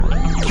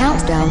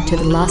countdown to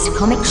the last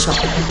comic shop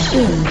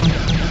in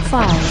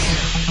 5,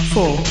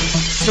 4,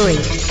 3,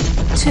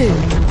 2,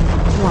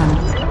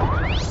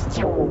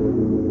 1.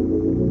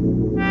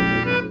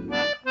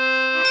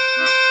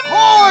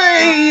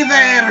 Ahoy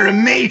there,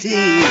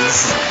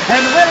 mateys!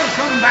 And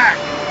welcome back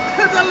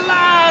to the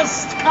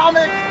last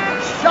comic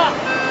shop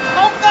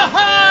of the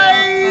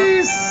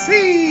high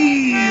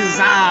seas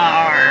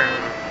hour.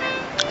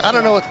 I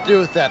don't know what to do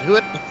with that. Who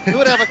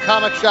would have a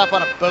comic shop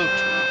on a boat?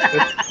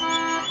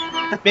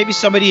 Maybe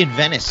somebody in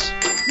Venice.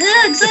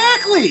 Yeah,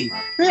 exactly.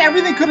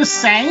 Everything could have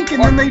sank,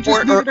 and then they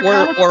just needed a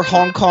comic. Or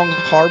Hong Kong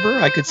Harbor.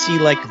 I could see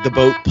like the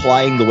boat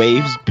plying the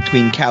waves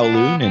between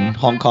Kowloon and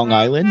Hong Kong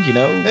Island. You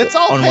know, It's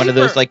all on one of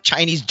those paper. like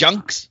Chinese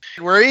junks.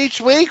 Where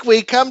each week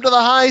we come to the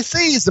high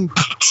seas and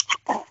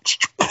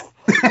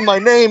my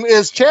name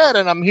is Chad,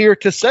 and I'm here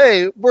to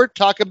say we're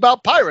talking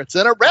about pirates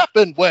in a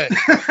rapping way.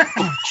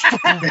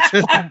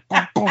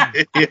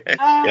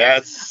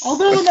 Yes.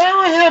 Although now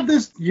I have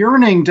this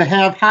yearning to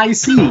have high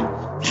C,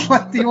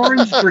 like the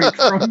orange drink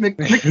from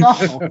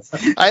McDonald's.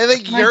 I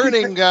think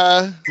yearning.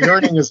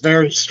 Yearning is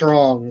very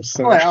strong.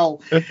 So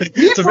Well,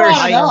 it's a very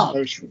brought it high up.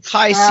 emotion.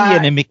 High C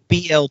and a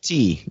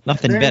McBLT.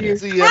 Nothing There better. you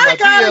See, I my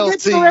gotta get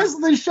to the BLT. rest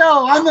of the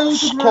show. I'm the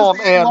host of Come on,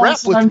 man, rap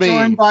Larson. with I'm me.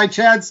 joined by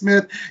Chad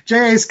Smith,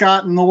 J.A.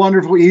 Scott, and the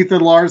wonderful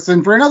Ethan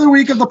Larson for another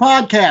week of the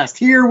podcast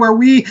here where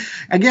we,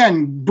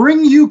 again,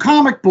 bring you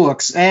comic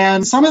books.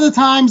 And some of the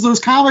times those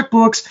comic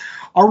books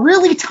are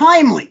really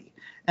timely.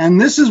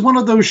 And this is one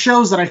of those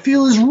shows that I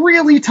feel is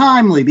really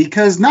timely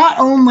because not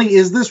only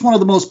is this one of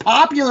the most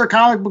popular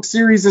comic book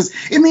series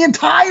in the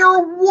entire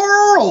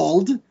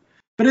world,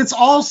 but it's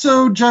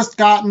also just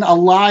gotten a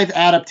live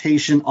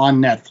adaptation on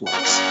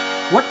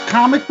Netflix. What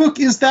comic book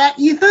is that,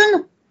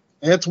 Ethan?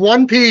 It's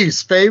One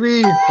Piece,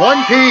 baby.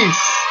 One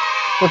Piece.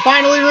 We're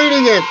finally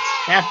reading it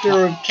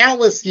after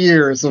countless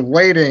years of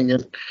waiting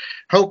and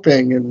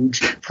hoping and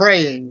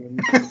praying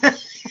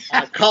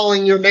and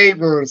calling your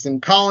neighbors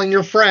and calling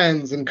your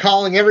friends and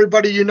calling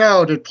everybody you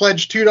know to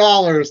pledge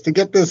 $2 to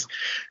get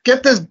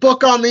this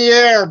book on the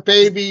air,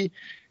 baby.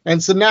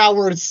 And so now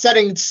we're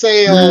setting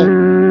sail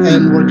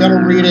and we're going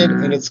to read it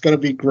and it's going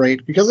to be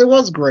great because it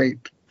was great.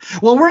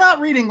 Well, we're not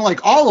reading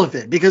like all of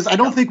it because I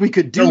don't think we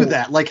could do No.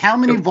 that. Like, how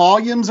many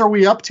volumes are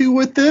we up to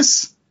with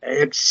this?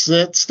 It's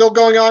still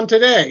going on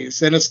today,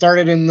 and it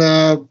started in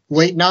the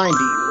late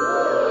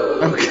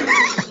 90s.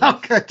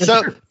 Okay. Okay.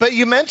 So, but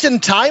you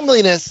mentioned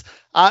timeliness.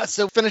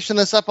 So finishing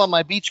this up on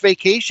my beach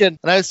vacation,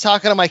 and I was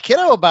talking to my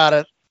kiddo about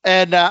it,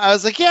 and I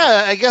was like,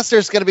 "Yeah, I guess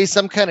there's going to be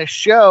some kind of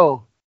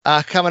show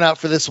coming out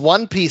for this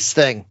One Piece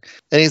thing."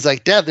 And he's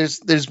like, "Dad, there's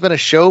been a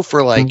show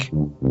for like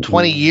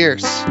 20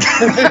 years. They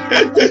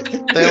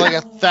have like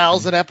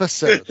 1,000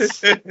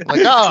 episodes." I'm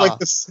like, oh,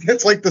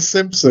 It's like the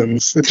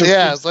Simpsons. It just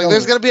yeah. keeps It's like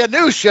there's going. going to be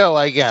a new show,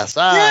 I guess.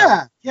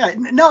 Yeah.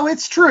 No,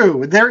 it's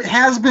true. There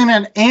has been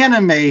an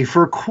anime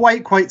for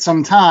quite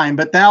some time,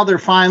 but now they're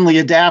finally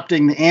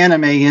adapting the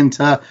anime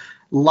into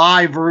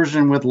live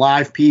version with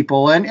live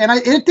people. And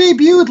it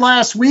debuted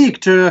last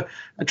week to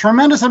a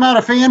tremendous amount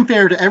of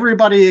fanfare to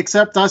everybody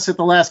except us at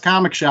the last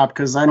comic shop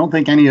because I don't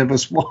think any of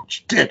us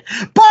watched it.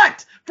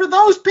 But for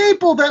those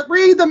people that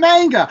read the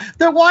manga,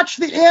 that watch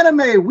the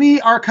anime, we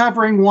are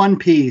covering One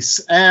Piece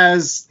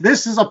as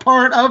this is a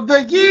part of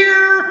the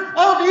Year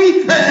of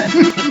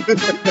Ethan.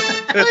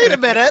 Wait a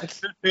minute.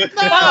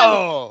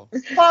 No.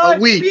 A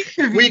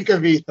week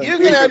of Ethan. You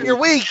can have your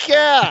week,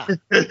 yeah.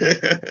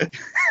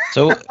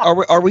 So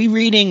are we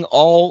reading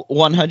all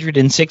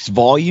 106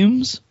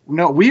 volumes?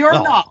 No, we are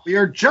Oh. not. We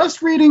are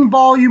just reading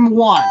volume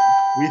 1.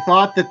 We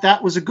thought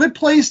that was a good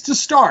place to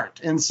start.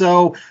 And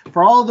so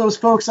for all of those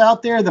folks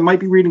out there that might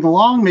be reading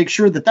along, make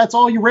sure that that's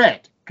all you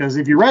read. Because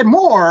if you read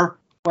more,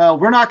 well,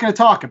 we're not going to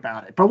talk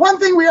about it. But one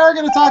thing we are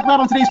going to talk about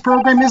on today's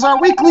program is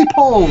our weekly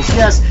polls.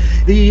 Yes,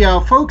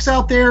 the folks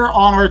out there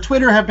on our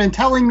Twitter have been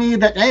telling me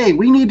that, hey,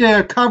 we need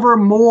to cover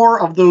more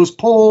of those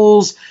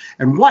polls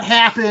and what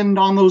happened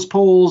on those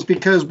polls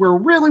because we're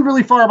really,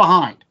 really far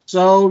behind.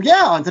 So,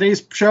 yeah, on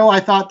today's show, I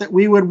thought that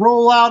we would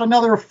roll out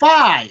another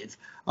 5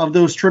 of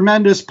those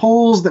tremendous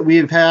polls that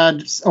we've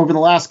had over the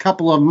last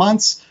couple of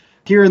months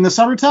here in the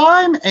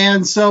summertime.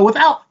 And so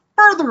without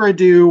further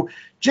ado,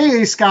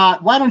 J.A.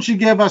 Scott, why don't you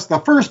give us the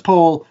first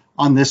poll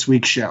on this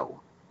week's show?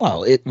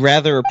 Well, it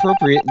rather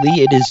appropriately,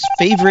 it is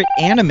favorite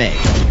anime.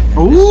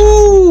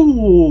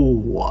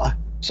 Ooh!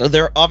 So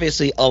there are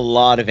obviously a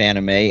lot of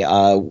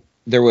anime.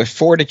 There were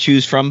 4 to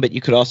choose from, but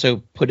you could also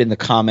put in the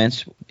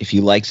comments if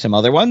you like some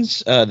other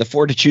ones. The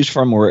 4 to choose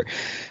from were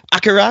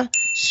Akira,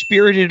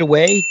 Spirited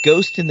Away,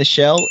 Ghost in the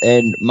Shell,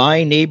 and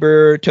My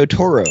Neighbor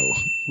Totoro.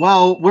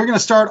 Well, we're going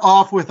to start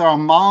off with our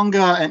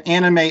manga and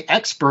anime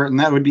expert,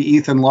 and that would be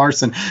Ethan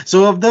Larson.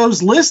 So of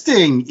those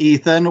listing,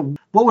 Ethan,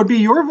 what would be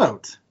your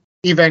vote?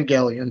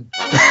 Evangelion.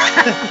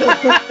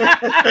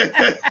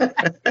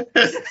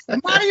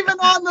 Not even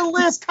on the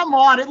list. Come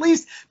on, at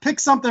least pick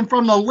something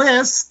from the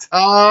list.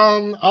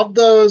 Of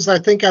those, I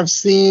think I've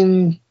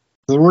seen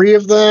 3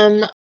 of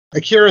them.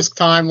 Akira's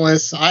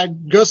timeless.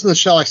 Ghost in the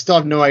Shell, I still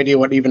have no idea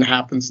what even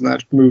happens in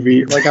that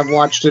movie. Like, I've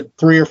watched it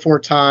 3 or 4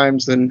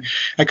 times, and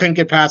I couldn't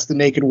get past the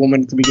naked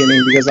woman at the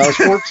beginning because I was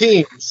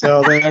 14.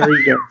 So there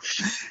you go.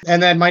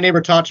 And then My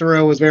Neighbor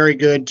Totoro was very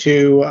good,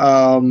 too.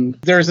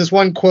 There's this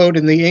one quote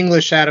in the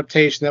English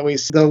adaptation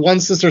that the one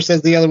sister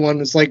says the other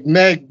one is like,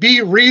 Meg,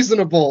 be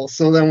reasonable.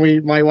 So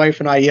then my wife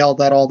and I yelled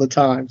that all the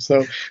time.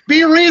 So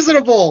be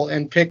reasonable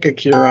and pick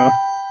Akira.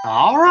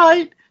 All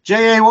right.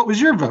 J.A., what was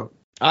your vote?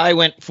 I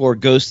went for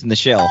Ghost in the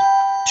Shell.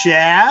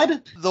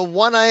 Chad? The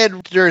one I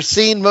had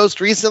seen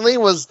most recently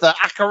was the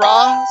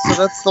Akira, so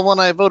that's the one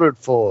I voted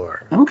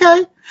for.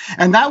 Okay.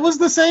 And that was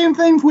the same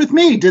thing with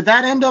me. Did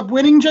that end up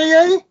winning,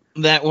 J.A.?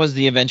 That was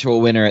the eventual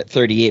winner at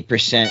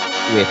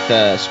 38%,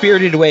 with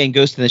Spirited Away and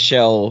Ghost in the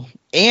Shell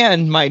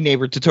and My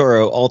Neighbor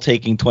Totoro all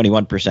taking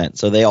 21%.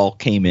 So they all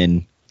came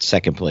in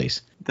second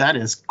place. That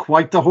is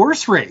quite the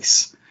horse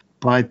race.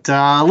 But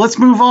let's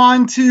move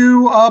on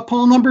to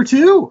poll number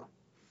 2.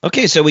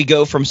 Okay, so we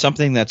go from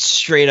something that's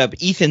straight up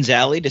Ethan's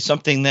alley to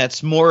something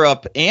that's more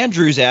up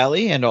Andrew's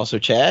alley and also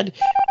Chad.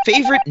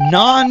 Favorite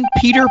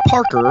non-Peter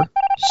Parker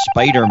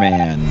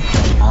Spider-Man.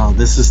 Oh,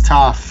 this is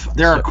tough.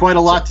 There are quite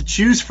a lot to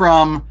choose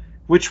from.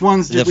 Which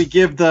ones did we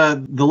give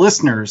the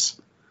listeners?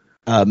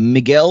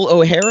 Miguel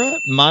O'Hara,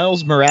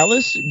 Miles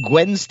Morales,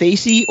 Gwen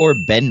Stacy, or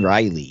Ben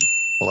Reilly?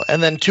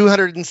 And then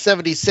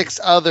 276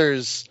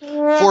 others,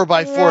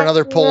 4x4 and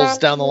other polls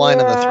down the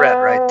line in the thread,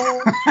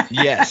 right?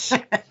 Yes.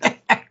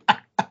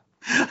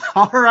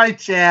 All right,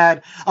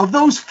 Chad. Of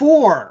those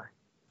 4,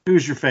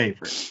 who's your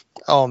favorite?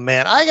 Oh,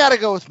 man. I got to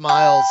go with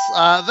Miles.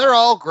 They're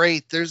all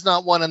great. There's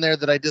not one in there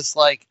that I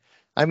dislike.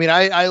 I mean,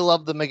 I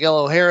love the Miguel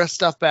O'Hara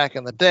stuff back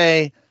in the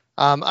day.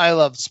 I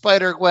love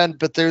Spider-Gwen,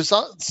 but there's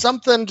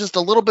something just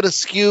a little bit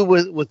askew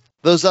with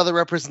those other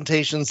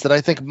representations that I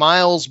think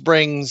Miles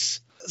brings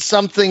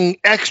something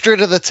extra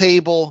to the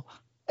table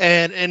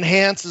and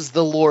enhances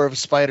the lore of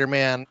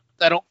Spider-Man.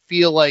 I don't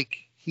feel like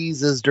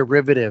he's as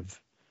derivative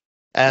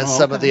as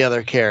some of the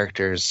other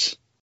characters.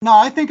 No,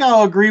 I think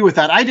I'll agree with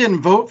that. I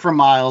didn't vote for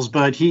Miles,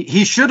 but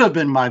he should have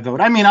been my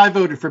vote. I mean, I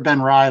voted for Ben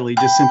Reilly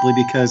just simply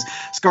because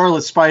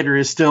Scarlet Spider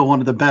is still one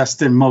of the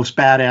best and most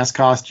badass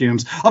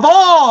costumes of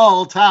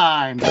all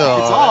time.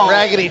 Oh, it's all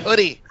raggedy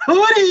hoodie.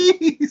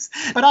 Hoodies.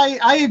 But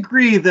I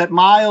agree that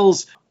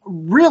Miles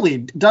really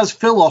does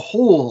fill a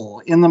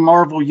hole in the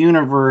Marvel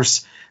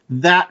universe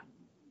that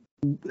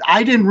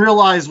I didn't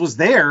realize was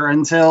there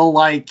until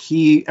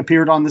he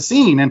appeared on the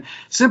scene. And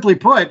simply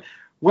put,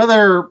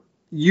 whether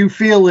you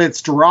feel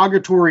it's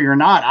derogatory or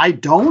not, I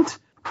don't,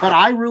 but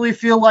I really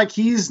feel like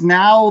he's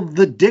now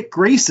the Dick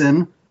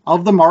Grayson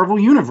of the Marvel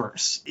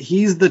universe.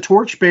 He's the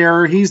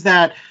torchbearer. He's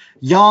that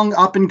young,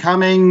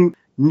 up-and-coming,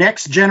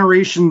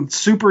 next-generation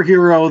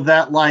superhero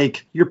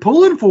that, you're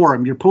pulling for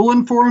him. You're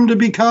pulling for him to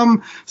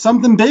become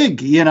something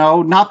big,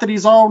 Not that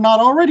he's not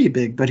already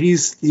big, but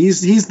he's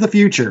the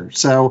future.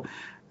 So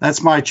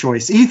that's my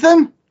choice.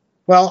 Ethan?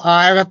 Well,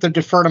 I have to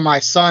defer to my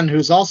son,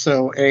 who's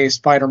also a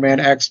Spider-Man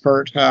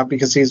expert,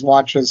 because he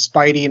watches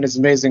Spidey and His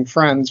Amazing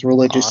Friends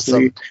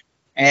religiously. Awesome.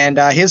 And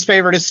his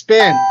favorite is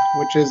Spin,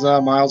 which is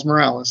Miles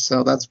Morales.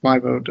 So that's my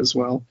vote as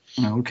well.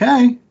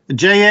 Okay.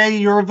 J.A.,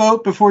 your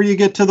vote before you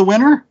get to the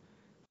winner?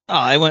 Oh,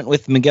 I went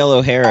with Miguel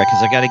O'Hara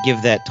because I got to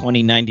give that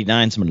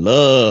 2099 some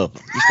love. I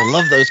used to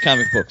love those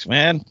comic books,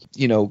 man.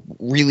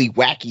 Really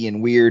wacky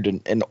and weird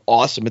and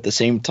awesome at the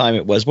same time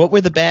it was. What were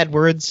the bad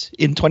words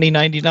in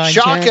 2099?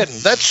 Shocking. Chad?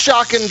 That's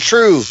shocking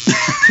true.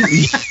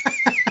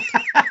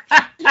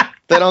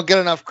 They don't get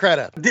enough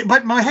credit.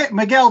 But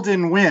Miguel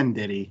didn't win,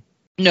 did he?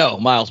 No,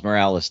 Miles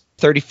Morales,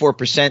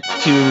 34%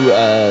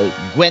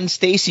 to Gwen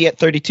Stacy at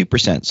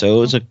 32%. So it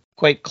was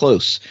quite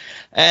close.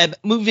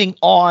 Moving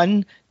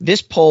on,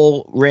 this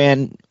poll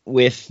ran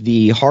with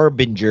the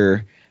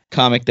Harbinger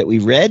comic that we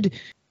read,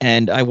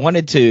 and I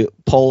wanted to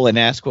poll and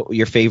ask what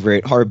your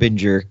favorite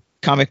Harbinger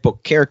comic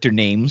book character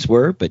names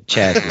were, but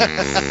Chad was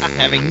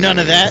having none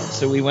of that,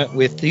 so we went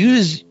with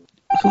who's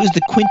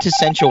the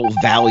quintessential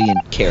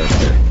Valiant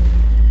character?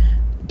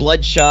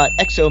 Bloodshot,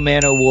 Exo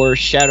Manowar,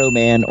 Shadow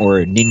Man, or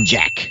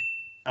Ninjak?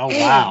 Oh,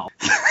 wow.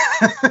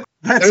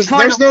 There's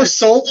no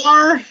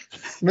Solar?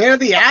 Man of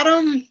the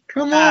Atom?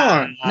 Come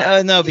on.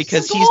 No,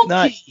 because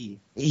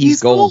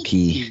he's Gold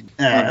Key.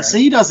 So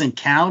he doesn't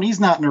count.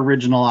 He's not an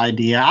original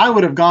idea. I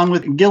would have gone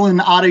with Gillen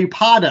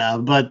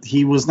Adepada, but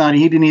he was not.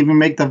 He didn't even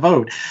make the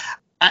vote.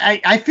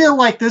 I feel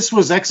like this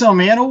was Exo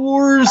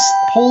Manowar's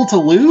poll to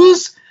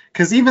lose,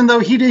 because even though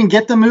he didn't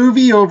get the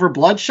movie over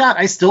Bloodshot,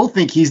 I still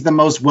think he's the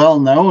most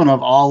well-known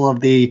of all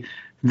of the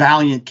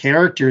Valiant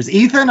characters.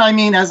 Ethan, I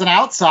mean, as an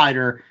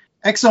outsider,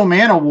 Exo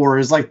Manowar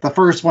is the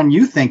first one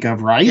you think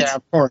of, right? Yeah,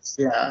 of course.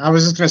 Yeah, I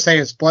was just gonna say,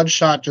 is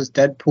Bloodshot just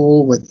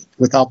Deadpool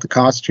without the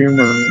costume,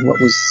 or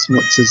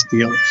what's his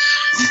deal?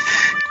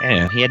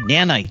 Yeah, he had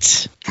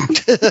nanites.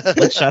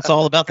 Bloodshot's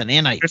all about the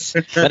nanites.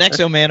 But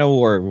Exo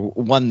Manowar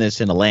won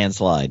this in a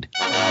landslide.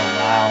 Oh,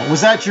 wow.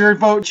 Was that your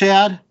vote,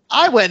 Chad?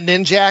 I went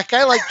Ninjak.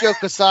 I like Joe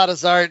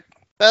Quesada's art.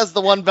 That's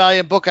the one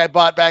Valiant book I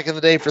bought back in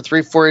the day for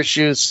 3-4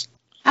 issues.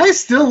 I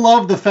still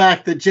love the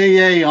fact that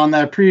J.A. on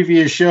that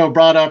previous show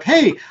brought up,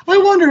 hey, I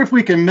wonder if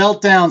we can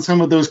melt down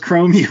some of those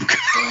chromium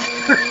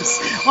covers,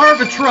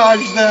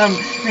 arbitrage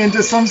them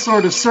into some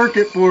sort of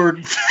circuit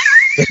board.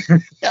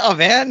 Oh,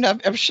 man,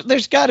 I'm sure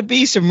there's got to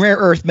be some rare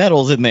earth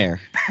metals in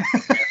there.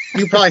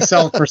 You probably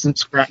sell it for some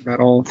scrap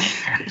metal.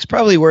 It's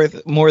probably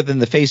worth more than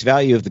the face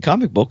value of the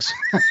comic books.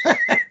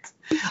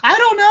 I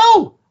don't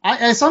know.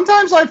 I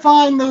sometimes I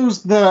find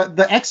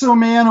the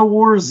Exo-Man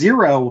Award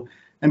Zero,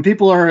 and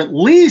people are at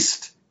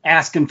least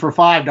asking for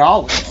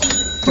 $5.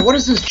 So what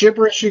is this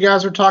gibberish you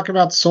guys are talking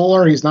about?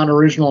 Solar? He's not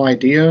original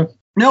idea.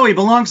 No, he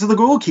belongs to the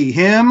Gold Key.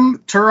 Him,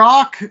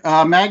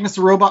 Turok, Magnus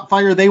the Robot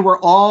Fighter, they were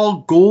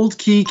all Gold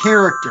Key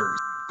characters.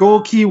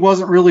 Gold Key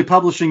wasn't really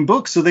publishing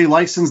books, so they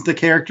licensed the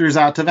characters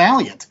out to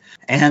Valiant.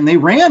 And they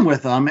ran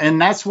with them, and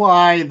that's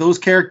why those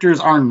characters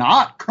are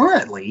not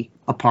currently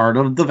a part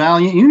of the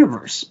Valiant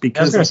universe.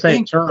 Because I was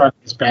going to say Turok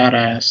is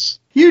badass.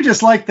 You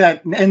just like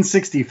that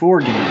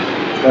N64 game.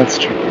 That's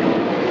true.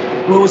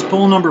 What was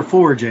poll number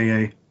 4,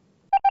 J.A.?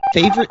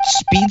 Favorite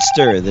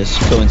speedster. This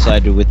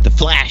coincided with the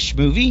Flash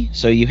movie.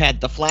 So you had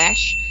the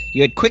Flash,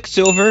 you had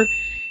Quicksilver,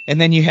 and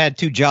then you had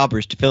 2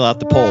 jobbers to fill out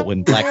the poll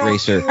in Black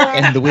Racer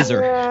and the Whizzer.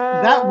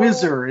 That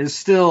Whizzer is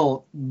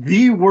still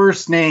the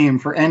worst name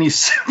for any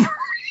superhero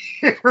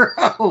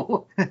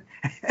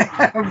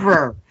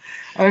ever.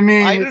 I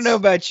mean, I don't know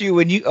about you.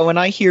 When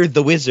I hear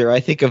the Whizzer,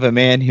 I think of a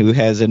man who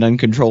has an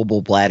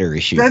uncontrollable bladder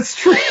issue. That's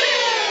true.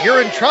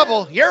 You're in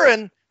trouble.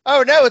 Urine.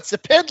 Oh no, it's a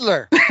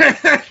piddler.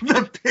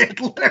 The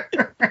Piddler.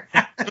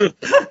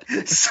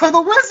 So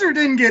the Whizzer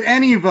didn't get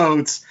any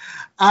votes.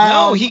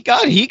 No, he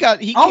came he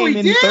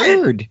in did?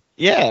 3rd.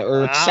 Yeah,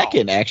 or Wow.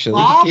 2nd actually.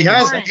 Wow. He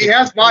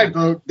has my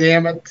vote,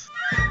 damn it.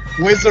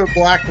 Whizzer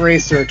Black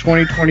Racer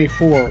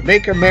 2024.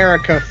 Make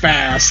America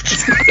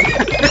fast.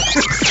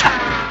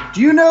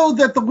 Do you know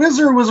that the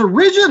Whizzer was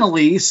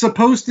originally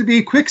supposed to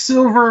be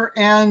Quicksilver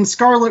and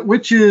Scarlet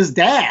Witch's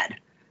dad?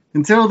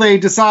 Until they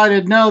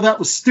decided, no, that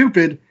was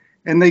stupid,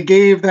 and they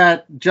gave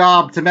that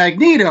job to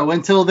Magneto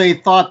until they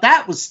thought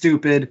that was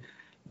stupid,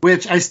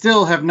 which I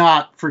still have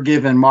not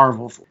forgiven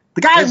Marvel for.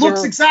 The guy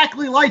looks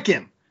exactly like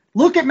him.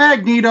 Look at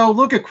Magneto,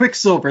 look at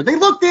Quicksilver. They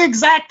look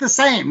the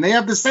same. They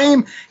have the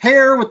same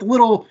hair with the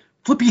little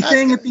flippy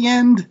thing at the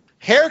end.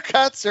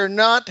 Haircuts are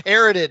not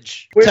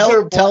heritage.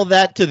 Tell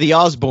that to the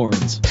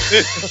Osborns.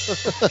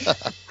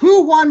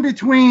 Who won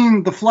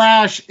between the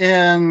Flash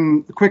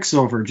and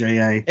Quicksilver,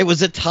 J.A.? It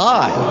was a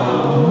tie.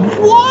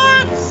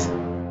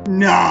 What?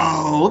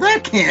 No, I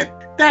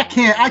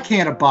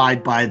can't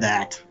abide by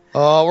that.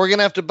 Oh, we're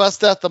gonna have to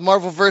bust out the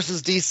Marvel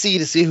versus DC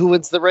to see who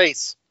wins the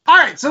race. All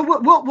right, so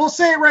we'll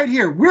say it right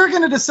here. We're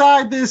going to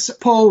decide this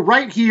poll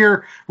right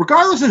here,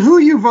 regardless of who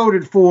you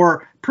voted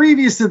for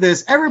previous to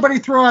this. Everybody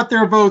throw out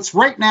their votes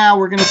right now.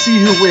 We're going to see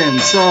who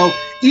wins. So,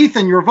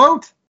 Ethan, your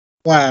vote?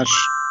 Flash.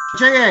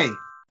 J.A.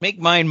 Make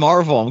mine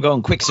Marvel. I'm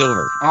going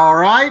Quicksilver. All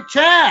right,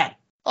 Chad.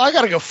 Oh, I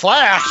gotta go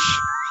Flash.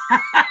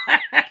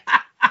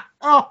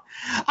 Oh,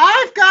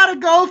 I've got to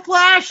go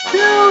Flash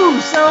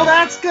too. So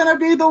that's going to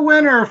be the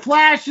winner.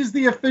 Flash is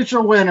the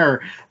official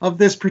winner of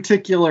this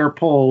particular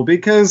poll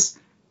because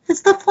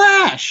it's the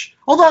Flash.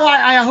 Although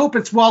I hope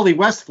it's Wally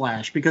West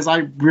Flash because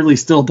I really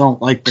still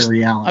don't like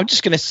Barry Allen. I'm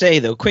just going to say,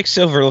 though,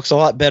 Quicksilver looks a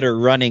lot better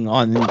running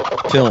on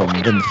film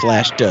than the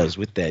Flash does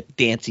with that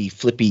dancy,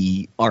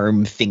 flippy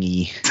arm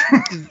thingy.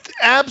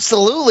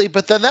 Absolutely,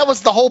 but then that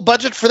was the whole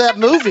budget for that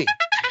movie.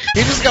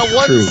 He just got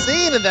one True.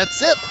 scene and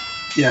that's it.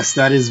 Yes,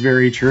 that is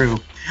very true.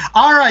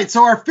 All right,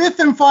 so our 5th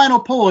and final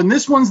poll, and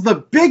this one's the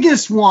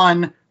biggest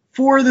one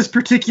for this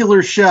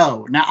particular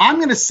show. Now, I'm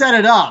going to set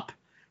it up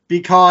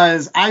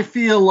because I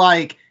feel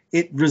like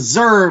it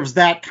reserves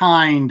that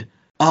kind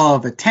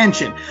of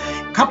attention.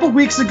 A couple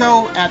weeks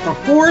ago, at the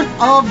 4th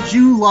of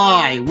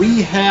July,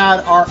 we had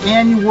our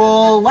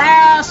annual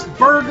Last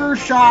Burger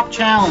Shop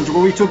Challenge,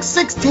 where we took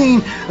 16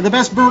 of the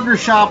best burger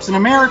shops in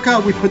America.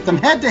 We put them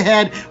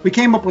head-to-head. We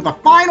came up with a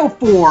final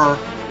 4.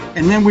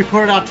 And then we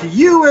put it out to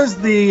you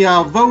as the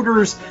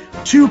voters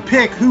to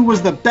pick who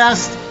was the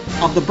best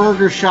of the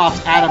burger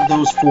shops out of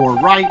those 4,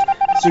 right?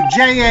 So,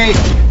 J.A.,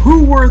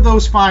 who were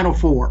those final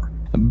 4?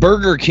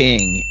 Burger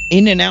King,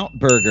 In-N-Out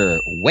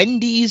Burger,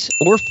 Wendy's,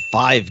 or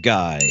Five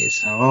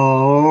Guys.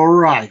 All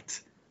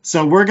right.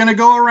 So we're going to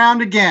go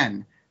around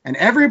again. And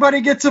everybody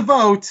gets a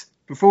vote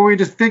before we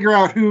just figure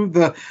out who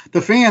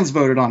the fans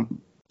voted on.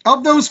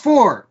 Of those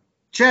 4,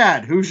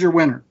 Chad, who's your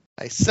winner?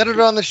 I said it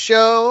on the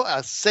show.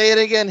 I'll say it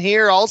again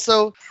here.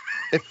 Also,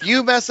 if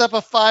you mess up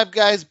a Five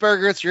Guys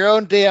burger, it's your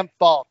own damn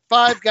fault.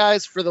 Five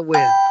Guys for the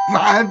win.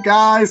 Five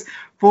Guys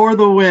for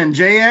the win.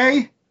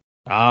 J.A.?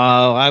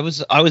 Oh, I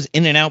was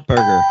In-N-Out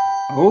Burger.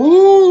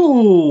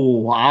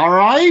 Oh, all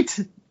right.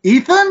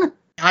 Ethan?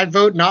 I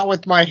vote not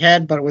with my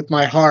head, but with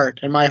my heart.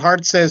 And my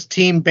heart says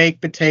Team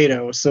Baked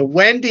Potato. So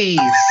Wendy's.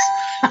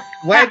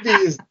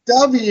 Wendy's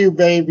W,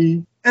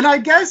 baby. And I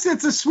guess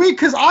it's a sweet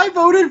because I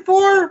voted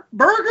for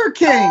Burger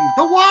King.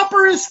 The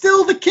Whopper is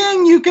still the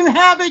king. You can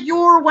have it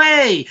your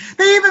way.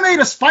 They even made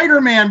a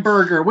Spider-Man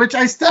burger, which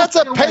I still... That's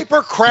a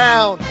paper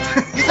crown.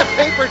 He's a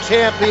paper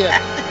champion.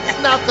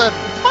 It's nothing.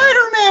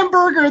 Spider-Man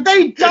burger.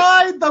 They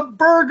dyed the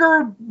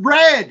burger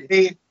red.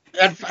 Hey,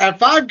 at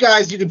Five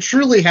Guys, you can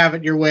truly have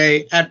it your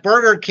way. At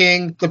Burger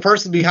King, the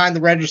person behind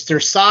the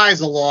register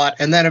sighs a lot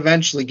and then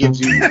eventually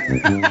gives you.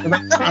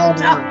 That's how it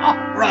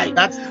works. Right.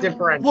 That's the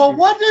difference. Well,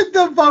 what did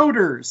the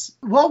voters?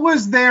 What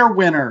was their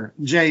winner,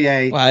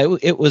 J.A.? Well,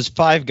 it was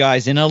Five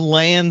Guys in a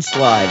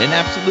landslide, an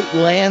absolute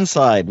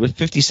landslide, with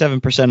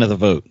 57% of the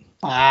vote.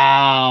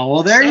 Wow.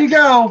 Well, there you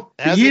go.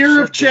 As The it year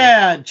should of be.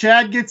 Chad.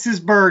 Chad gets his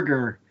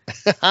burger.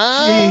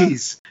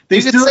 Jeez. They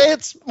You could still, say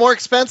it's more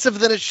expensive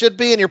than it should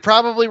be, and you're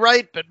probably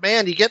right. But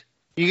man, you get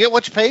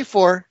what you pay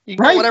for. You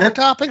can Right, get whatever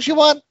toppings you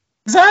want.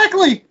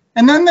 exactly.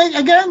 And then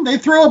they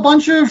throw a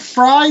bunch of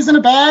fries in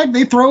a bag.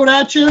 They throw it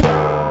at you.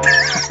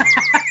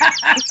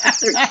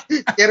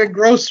 Get a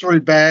grocery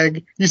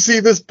bag. You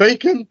see this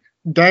bacon?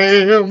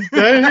 Damn.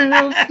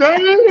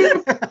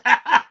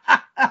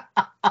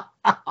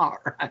 All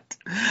right.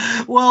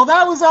 Well,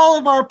 that was all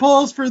of our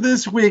polls for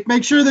this week.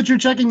 Make sure that you're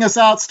checking us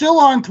out still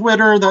on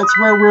Twitter. That's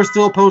where we're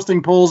still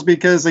posting polls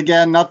because,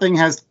 again, nothing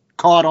has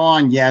caught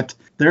on yet.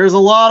 There's a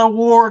lot of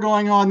war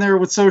going on there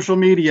with social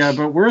media,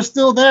 but we're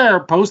still there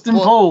posting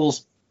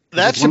polls.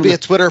 That should be a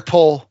Twitter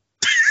poll.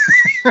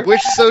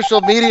 Which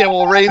social media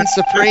will reign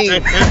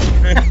supreme?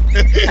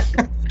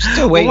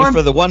 Still waiting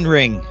for the One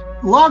Ring.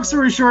 Long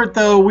story short,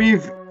 though,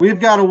 we've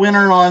got a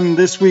winner on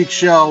this week's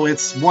show.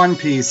 It's One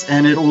Piece,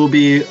 and it will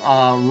be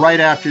right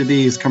after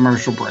these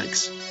commercial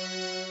breaks.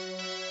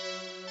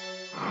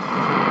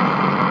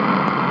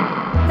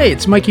 Hey,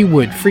 it's Mikey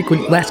Wood,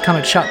 frequent Last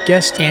Comic Shop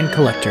guest and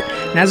collector.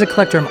 And as a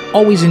collector, I'm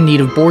always in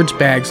need of boards,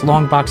 bags,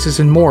 long boxes,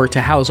 and more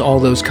to house all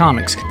those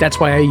comics. That's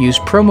why I use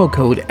promo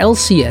code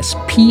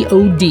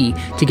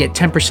LCSPOD to get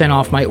 10%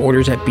 off my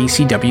orders at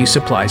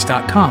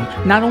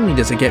BCWSupplies.com. Not only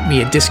does it get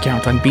me a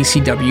discount on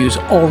BCW's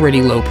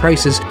already low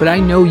prices, but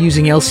I know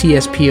using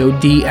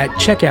LCSPOD at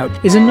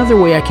checkout is another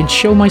way I can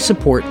show my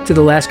support to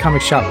the Last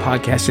Comic Shop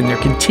podcast and their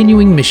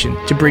continuing mission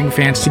to bring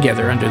fans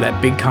together under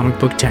that big comic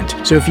book tent.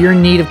 So if you're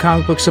in need of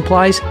comic book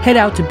supplies, head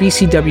out to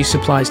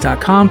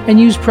BCWSupplies.com and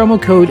use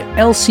promo code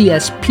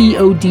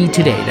LCSPOD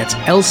today. That's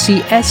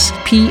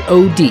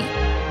LCSPOD.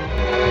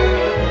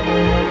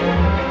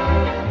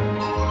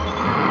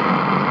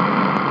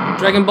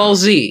 Dragon Ball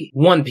Z,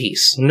 One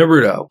Piece,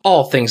 Naruto,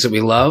 all things that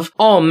we love,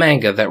 all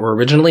manga that were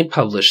originally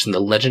published in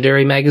the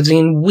legendary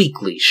magazine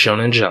Weekly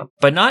Shonen Jump.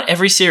 But not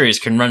every series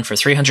can run for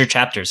 300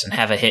 chapters and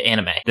have a hit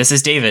anime. This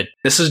is David.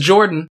 This is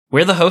Jordan.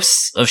 We're the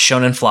hosts of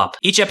Shonen Flop.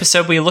 Each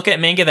episode we look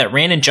at manga that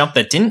ran in Jump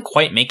that didn't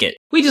quite make it.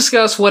 We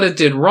discuss what it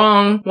did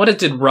wrong, what it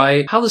did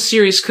right, how the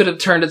series could have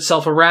turned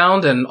itself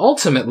around, and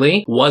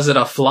ultimately, was it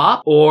a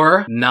flop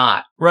or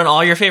not? We're on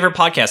all your favorite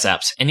podcast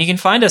apps, and you can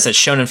find us at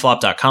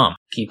shonenflop.com.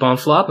 Keep on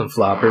flopping,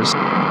 floppers. All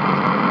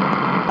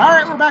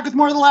right, we're back with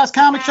more of the Last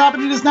Comic Shop,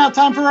 and it is now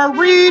time for our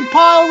Read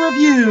Pile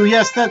Review.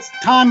 Yes, that's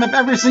time of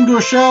every single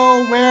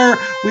show where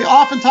we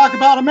often talk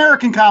about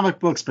American comic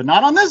books, but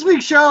not on this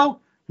week's show.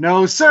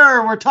 No,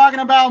 sir, we're talking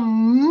about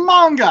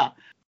manga.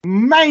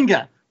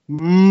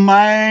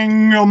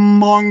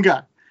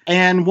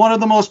 And one of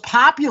the most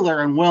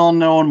popular and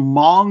well-known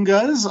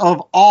mangas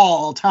of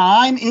all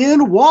time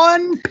in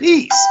One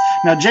Piece.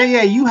 Now,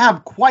 J.A., you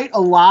have quite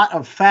a lot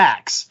of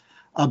facts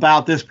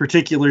about this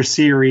particular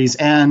series,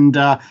 and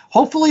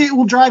hopefully it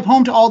will drive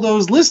home to all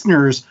those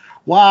listeners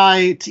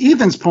why, to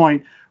Ethan's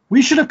point,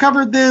 we should have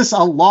covered this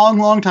a long,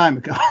 long time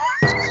ago.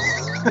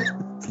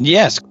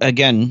 Yes,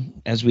 again,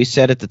 as we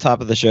said at the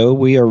top of the show,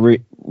 we are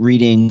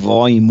reading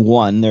Volume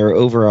 1. There are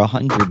over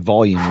 100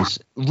 volumes.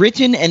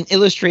 Written and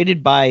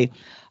illustrated by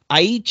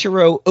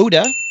Eiichiro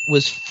Oda,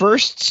 was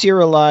first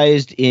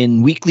serialized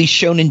in Weekly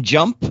Shonen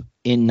Jump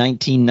in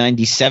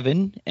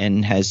 1997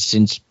 and has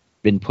since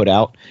been put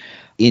out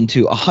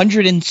into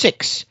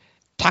 106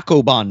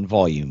 Takoban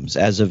volumes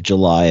as of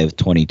July of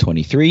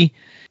 2023.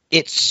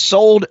 It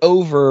sold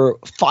over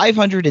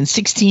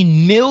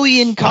 516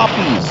 million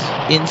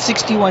copies in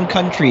 61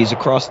 countries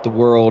across the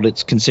world.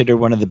 It's considered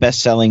one of the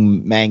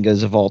best-selling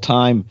mangas of all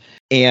time.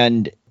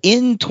 And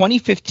in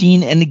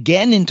 2015 and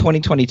again in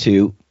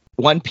 2022,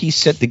 One Piece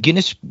set the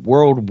Guinness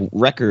World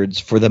Records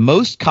for the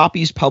most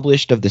copies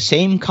published of the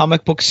same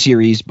comic book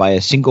series by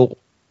a single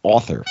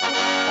author.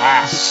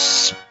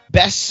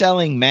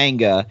 Best-selling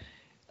manga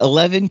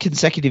 11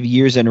 consecutive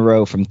years in a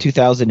row from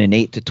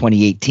 2008 to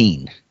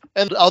 2018.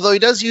 And although he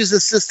does use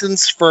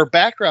assistants for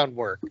background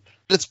work,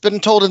 it's been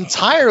told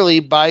entirely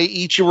by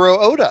Ichiro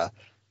Oda.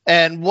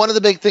 And one of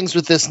the big things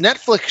with this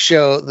Netflix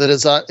show that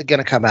is going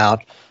to come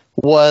out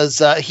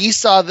was he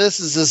saw this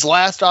as his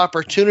last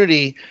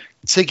opportunity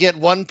to get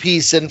One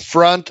Piece in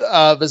front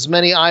of as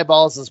many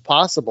eyeballs as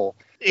possible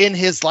in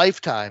his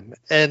lifetime.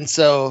 And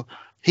so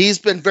he's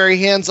been very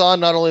hands-on,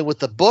 not only with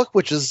the book,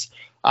 which is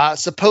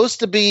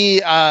supposed to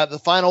be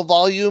the final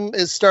volume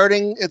is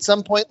starting at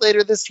some point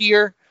later this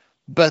year,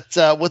 but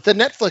with the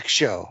Netflix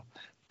show,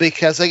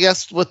 because I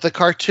guess with the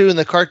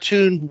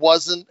cartoon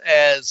wasn't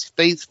as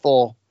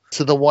faithful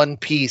to the One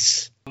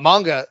Piece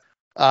manga.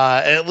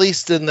 at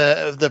least in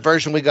the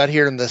version we got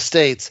here in the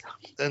States.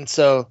 And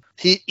so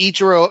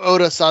Ichiro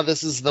Oda saw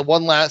this as the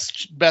one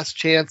last best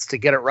chance to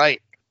get it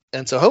right.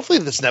 And so hopefully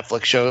this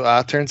Netflix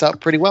show turns out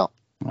pretty well.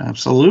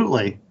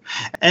 Absolutely.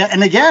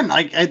 And again,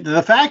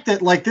 the fact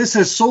that this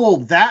has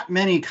sold that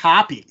many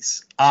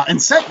copies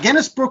and set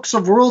Guinness Books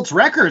of World's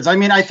Records, I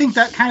mean, I think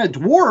that kind of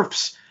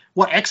dwarfs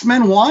what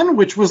X-Men 1,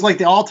 which was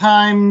the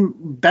all-time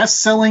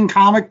best-selling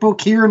comic book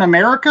here in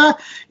America.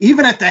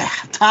 Even at the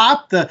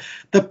top, the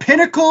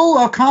pinnacle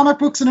of comic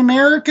books in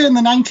America in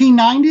the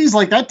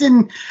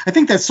 1990s, I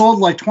think that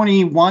sold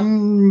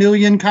 21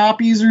 million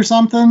copies or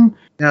something.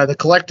 Yeah, the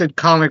collected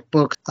comic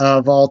book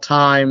of all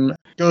time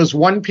goes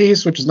One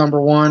Piece, which is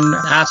number 1,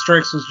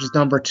 Asterix, which is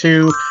number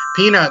 2,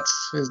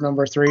 Peanuts is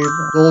number 3,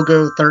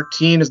 Golgo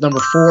 13 is number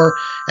 4,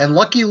 and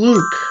Lucky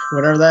Luke,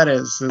 whatever that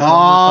is number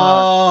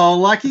 5.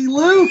 Lucky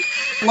Luke,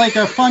 like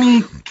a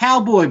funny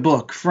cowboy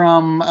book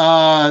from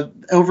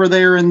over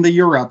there in the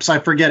Europes. I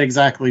forget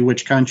exactly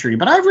which country,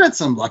 but I've read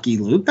some Lucky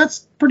Luke.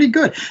 That's pretty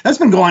good. That's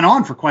been going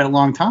on for quite a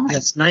long time.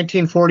 It's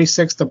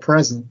 1946 to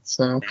present.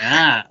 So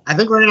yeah, I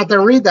think we're going to have to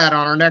read that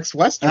on our next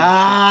Western.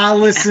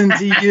 Listen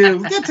to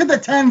you. Get to the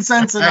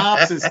 10-cent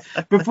synopsis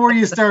before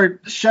you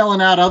start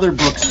shelling out other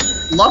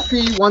books.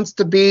 Luffy wants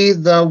to be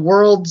the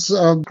world's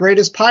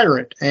greatest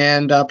pirate,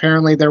 and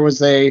apparently there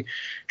was a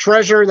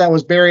treasure that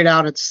was buried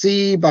out at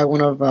sea by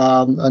one of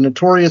a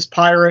notorious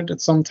pirate at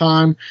some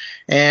time.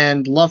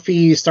 And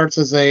Luffy starts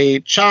as a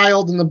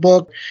child in the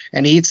book,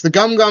 and he eats the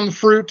gum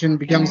fruit and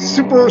becomes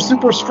super,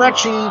 super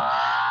stretchy,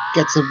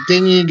 gets a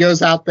dinghy,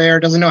 goes out there,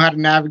 doesn't know how to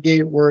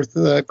navigate worth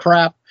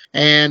crap,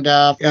 and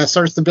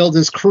starts to build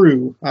his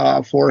crew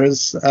for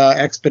his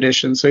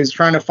expedition. So he's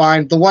trying to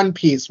find the One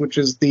Piece, which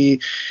is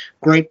the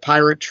great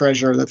pirate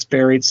treasure that's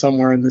buried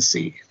somewhere in the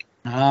sea.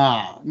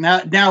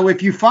 Now,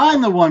 if you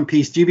find the One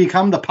Piece, do you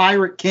become the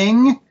Pirate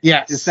King?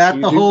 Yes. Is that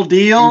the whole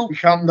deal? You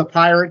become the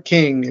Pirate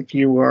King if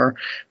you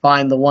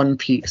find the One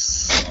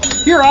Piece.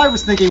 Here I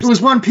was thinking it was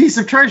one piece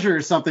of treasure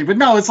or something, but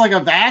no, it's like a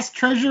vast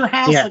treasure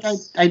house.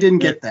 Yes. I didn't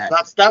get that.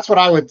 That's what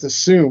I would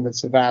assume.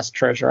 It's a vast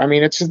treasure. I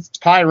mean, it's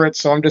pirates,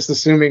 so I'm just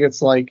assuming it's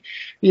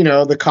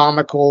the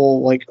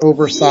comical,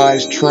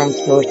 oversized trunk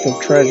worth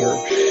of treasure.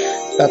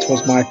 That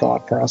was my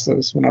thought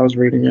process when I was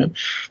reading it.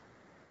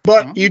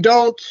 But you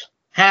don't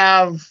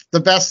have the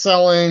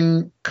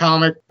best-selling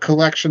comic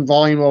collection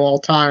volume of all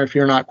time if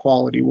you're not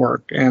quality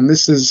work. And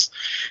this is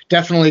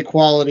definitely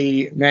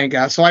quality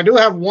manga. So I do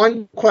have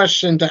one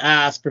question to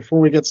ask before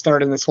we get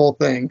started in this whole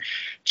thing.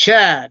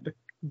 Chad,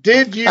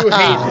 did you hate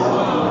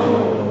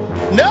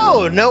it?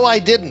 No, I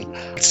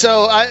didn't.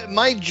 So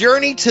my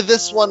journey to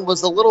this one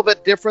was a little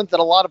bit different than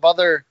a lot of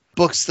other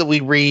books that we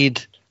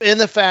read, in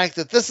the fact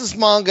that this is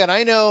manga, and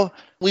I know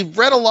we've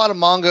read a lot of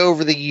manga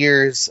over the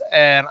years,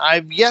 and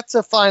I've yet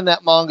to find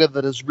that manga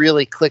that has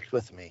really clicked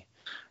with me.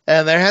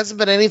 And there hasn't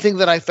been anything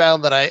that I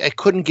found that I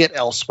couldn't get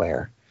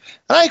elsewhere.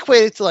 And I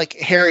equate it to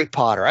Harry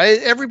Potter.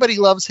 Everybody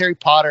loves Harry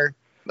Potter.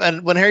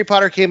 And when Harry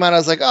Potter came out, I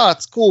was like, oh,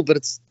 it's cool, but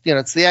it's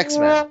the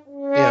X-Men,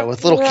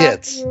 with little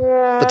kids,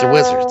 but they're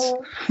wizards.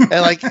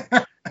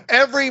 And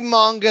every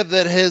manga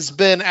that has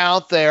been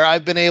out there,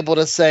 I've been able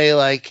to say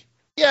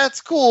yeah,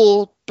 it's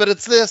cool, but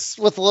it's this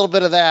with a little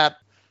bit of that.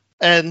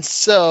 And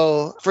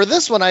so for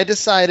this one, I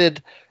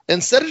decided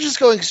instead of just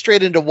going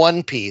straight into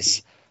One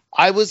Piece,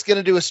 I was going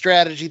to do a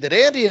strategy that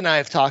Andy and I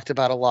have talked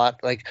about a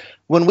lot.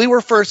 When we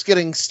were first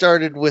getting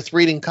started with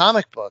reading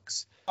comic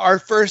books, our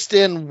first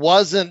in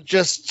wasn't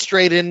just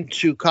straight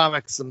into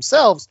comics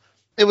themselves.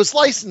 It was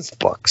licensed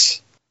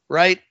books,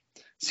 right?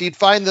 So you'd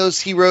find those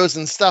heroes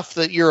and stuff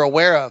that you're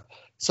aware of.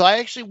 So I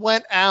actually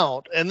went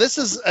out, and this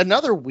is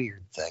another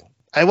weird thing.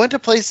 I went to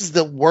places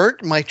that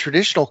weren't my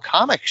traditional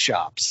comic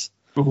shops.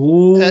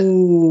 Ooh.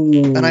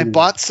 And I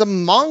bought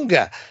some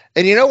manga.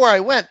 And you know where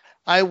I went?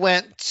 I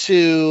went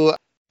to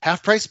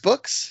Half Price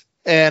Books,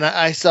 and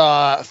I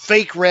saw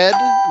Fake Red,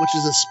 which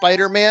is a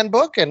Spider-Man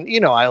book. And,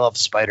 I love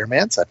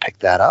Spider-Man, so I picked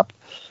that up.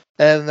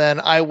 And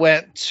then I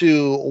went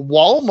to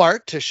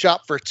Walmart to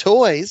shop for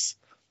toys.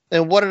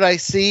 And what did I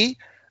see?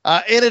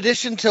 In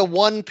addition to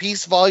One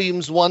Piece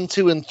volumes 1,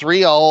 2, and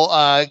 3,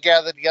 all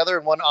gathered together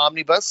in one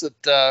omnibus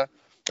at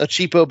a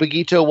cheapo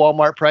Bagito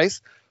Walmart price.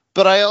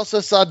 But I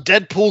also saw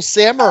Deadpool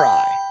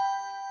Samurai.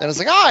 And I was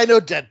like, I know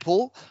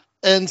Deadpool.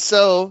 And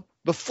so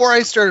before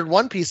I started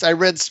One Piece, I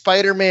read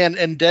Spider-Man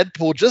and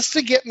Deadpool just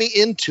to get me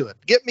into it,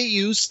 get me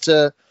used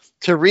to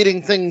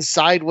reading things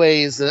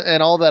sideways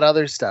and all that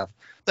other stuff.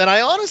 And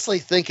I honestly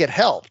think it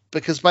helped,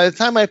 because by the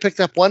time I picked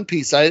up One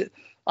Piece, I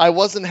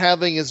wasn't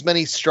having as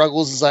many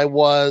struggles as I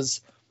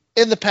was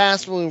in the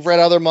past when we've read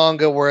other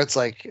manga where it's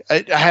I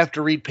have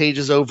to read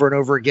pages over and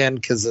over again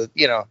because,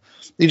 you're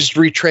just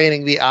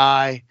retraining the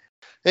eye.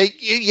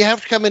 You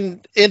have to come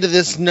into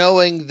this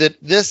knowing that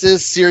this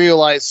is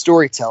serialized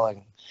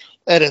storytelling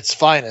at its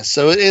finest.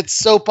 So it's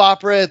soap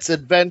opera, it's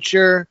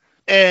adventure,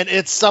 and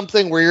it's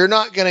something where you're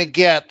not going to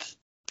get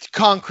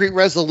concrete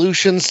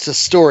resolutions to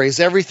stories.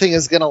 Everything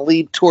is going to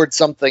lead towards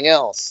something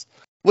else,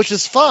 which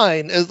is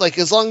fine,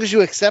 as long as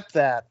you accept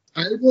that.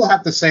 I will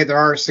have to say there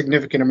are a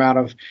significant amount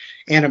of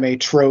anime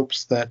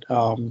tropes that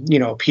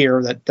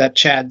appear that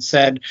Chad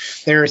said.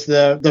 There's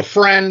the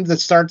friend that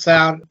starts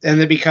out and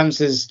then becomes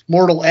his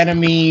mortal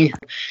enemy,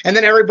 and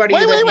then everybody.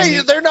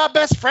 Wait! They're not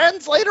best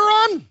friends later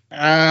on?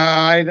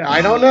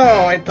 I don't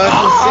know. It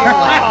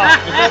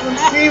doesn't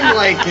seem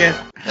like it.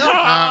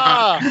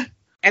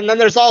 And then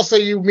there's also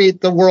you meet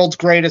the world's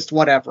greatest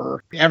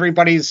whatever.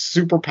 Everybody's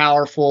super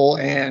powerful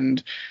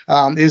and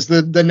is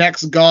the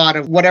next god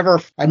of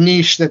whatever a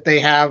niche that they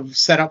have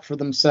set up for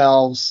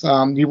themselves.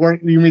 You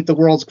meet the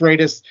world's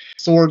greatest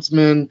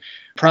swordsman.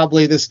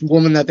 Probably this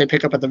woman that they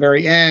pick up at the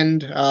very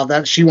end,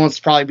 that she wants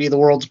to probably be the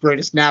world's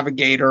greatest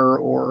navigator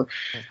or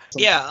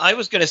something. Yeah, I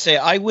was going to say,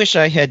 I wish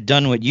I had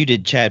done what you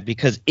did, Chad,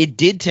 because it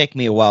did take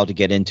me a while to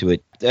get into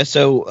it.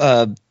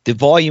 So the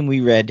volume we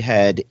read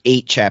had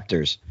 8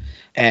 chapters,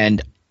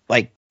 and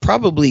like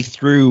probably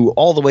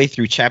all the way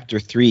through chapter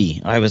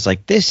 3, I was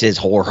like, this is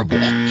horrible.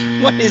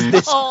 What is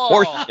this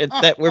horseshit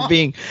that we're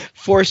being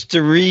forced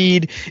to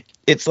read?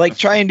 It's like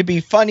trying to be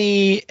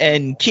funny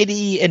and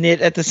kiddie in it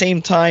at the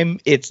same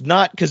time. It's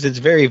not, because it's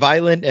very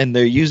violent and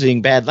they're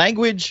using bad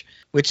language,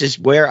 which is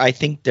where I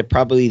think that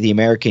probably the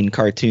American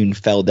cartoon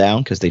fell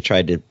down, because they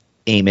tried to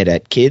aim it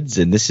at kids,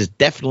 and this is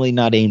definitely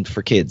not aimed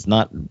for kids,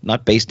 not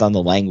based on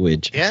the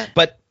language. Yeah.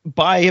 But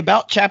by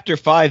about chapter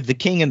 5, the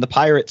king and the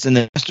pirates and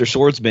the master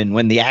swordsman,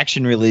 when the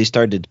action really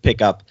started to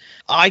pick up,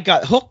 I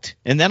got hooked,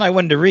 and then I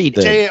wanted to read.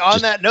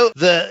 That note,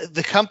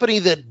 the company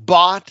that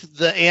bought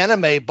the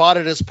anime bought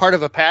it as part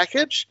of a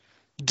package,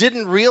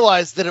 didn't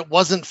realize that it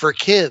wasn't for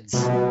kids,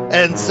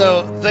 and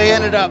so they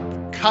ended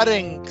up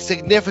cutting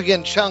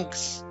significant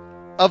chunks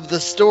of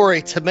the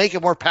story to make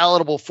it more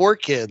palatable for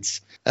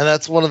kids, and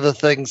that's one of the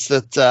things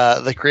that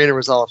the creator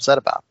was all upset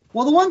about.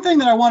 Well, the one thing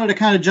that I wanted to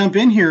kind of jump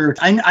in here,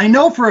 I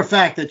know for a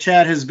fact that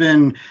Chad has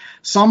been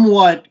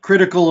somewhat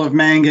critical of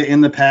manga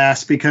in the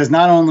past, because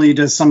not only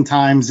does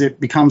sometimes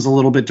it becomes a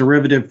little bit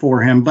derivative for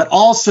him, but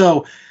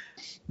also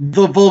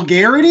the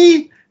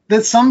vulgarity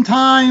that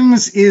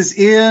sometimes is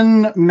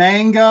in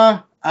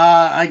manga.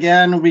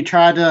 Again, we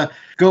tried to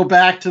go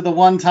back to the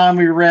one time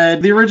we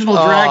read the original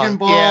Dragon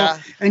Ball,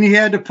 and you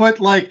had to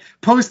put like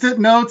post-it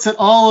notes at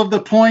all of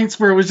the points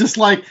where it was just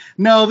like,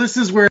 no, this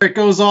is where it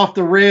goes off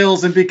the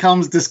rails and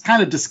becomes this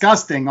kind of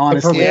disgusting,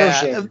 honestly.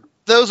 Yeah,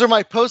 those are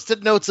my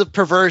post-it notes of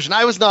perversion.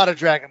 I was not a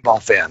Dragon Ball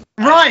fan.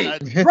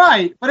 Right.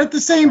 But at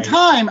the same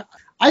time,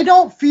 I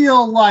don't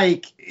feel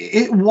like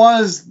it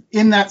was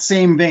in that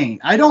same vein.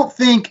 I don't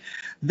think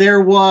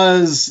there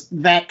was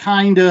that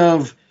kind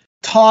of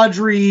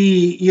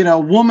tawdry,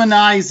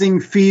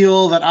 womanizing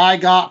feel that I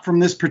got from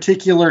this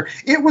particular.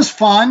 It was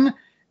fun.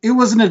 It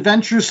was an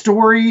adventure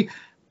story.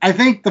 I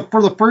think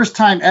for the first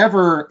time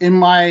ever in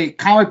my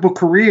comic book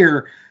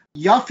career,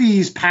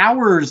 Yuffie's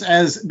powers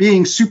as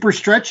being super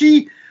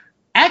stretchy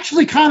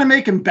actually kind of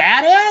make him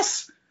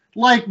badass.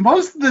 Like,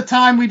 most of the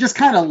time we just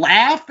kind of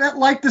laugh at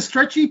like the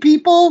stretchy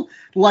people,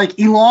 like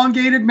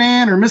Elongated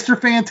Man or Mr.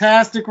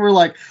 Fantastic. We're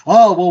like,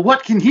 oh, well,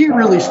 what can he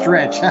really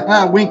stretch?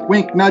 Wink,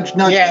 wink, nudge,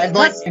 nudge. Yeah, and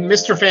like in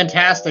Mr.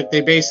 Fantastic,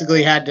 they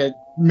basically had to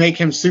make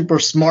him super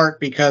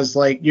smart because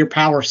like your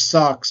power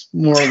sucks,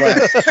 more or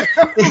less.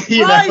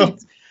 Right.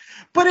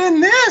 But in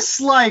this,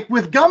 like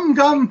with Gum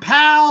Gum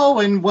Pow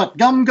and what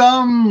Gum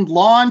Gum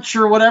Launch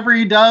or whatever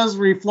he does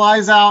where he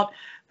flies out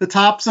the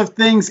tops of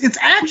things, it's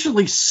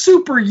actually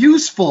super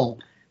useful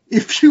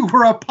if you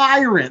were a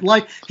pirate.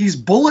 Like, he's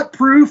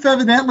bulletproof,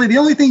 evidently. The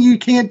only thing you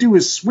can't do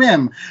is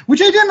swim,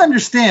 which I didn't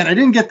understand. I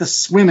didn't get the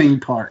swimming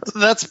part.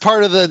 That's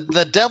part of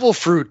the devil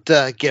fruit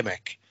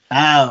gimmick.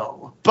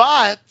 Oh.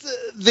 But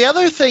the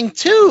other thing,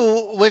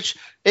 too, which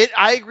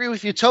I agree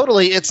with you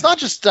totally, it's not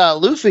just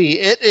Luffy,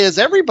 it is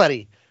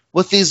everybody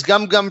with these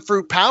Gum Gum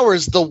fruit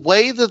powers. The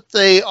way that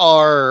they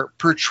are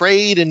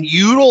portrayed and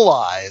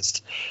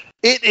utilized,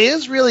 it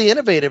is really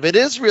innovative. It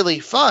is really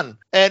fun.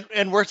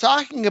 And we're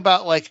talking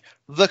about like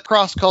the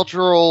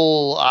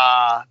cross-cultural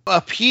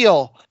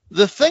appeal.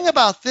 The thing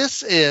about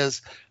this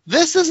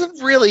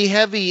isn't really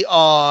heavy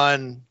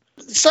on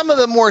some of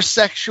the more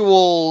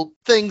sexual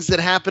things that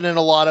happen in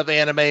a lot of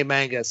anime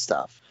manga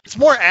stuff. It's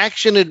more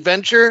action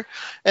adventure,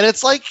 and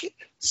it's like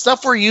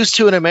stuff we're used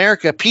to in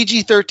America,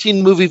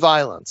 PG-13 movie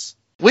violence.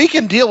 We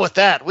can deal with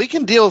that. We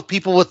can deal with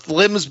people with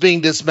limbs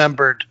being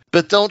dismembered,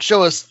 but don't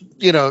show us,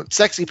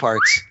 sexy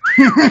parts.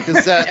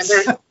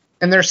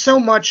 And there's so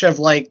much of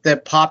like the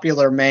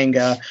popular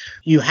manga,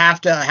 you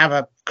have to have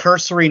a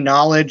cursory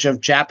knowledge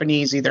of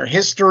Japanese either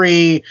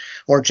history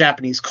or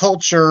Japanese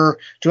culture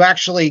to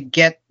actually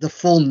get the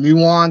full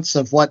nuance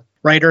of what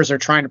writers are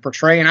trying to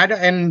portray.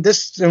 And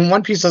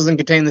One Piece doesn't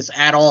contain this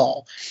at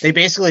all. They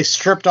basically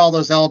stripped all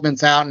those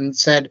elements out and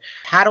said,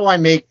 how do I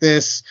make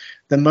this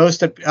the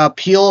most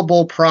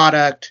appealable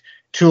product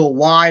to a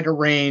wide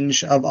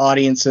range of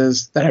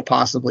audiences that I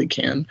possibly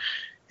can?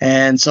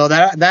 And so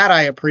that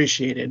I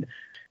appreciated.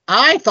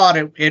 I thought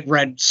it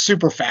read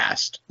super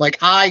fast. Like,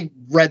 I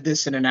read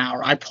this in an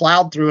hour. I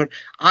plowed through it.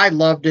 I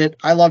loved it.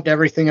 I loved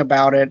everything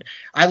about it.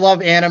 I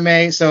love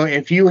anime. So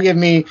if you give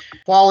me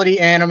quality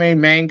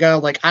anime manga,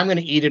 like, I'm going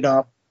to eat it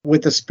up.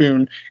 with a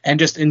spoon and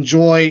just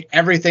enjoy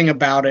everything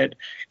about it.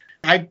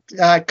 I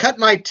cut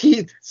my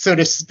teeth, so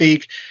to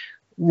speak,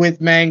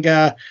 with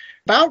manga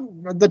about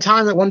the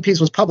time that One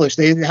Piece was published.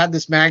 They had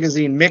this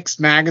magazine,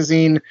 Mixed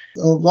Magazine,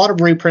 a lot of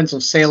reprints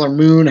of Sailor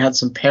Moon, had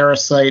some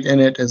Parasite in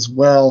it as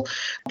well.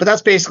 But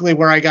that's basically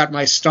where I got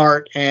my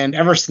start. And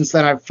ever since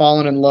then, I've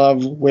fallen in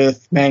love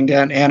with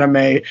manga and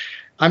anime.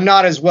 I'm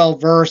not as well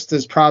versed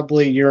as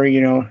probably your,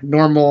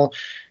 normal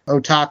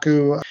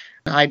otaku.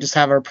 I just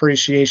have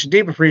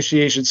deep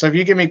appreciation. So if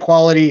you give me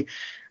quality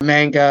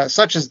manga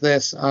such as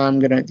this, I'm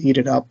going to eat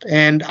it up.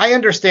 And I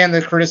understand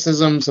the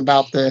criticisms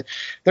about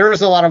there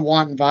is a lot of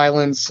wanton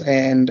violence,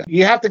 and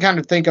you have to kind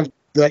of think of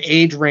the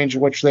age range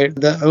in which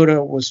the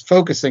Oda was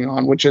focusing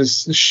on, which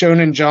is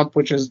Shonen Jump,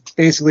 which is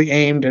basically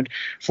aimed at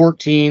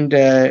 14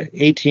 to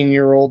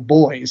 18-year-old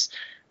boys.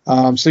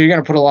 So you're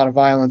going to put a lot of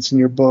violence in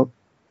your book.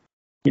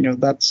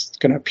 That's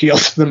going to appeal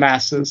to the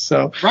masses.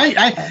 So right.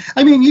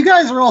 I mean, you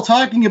guys are all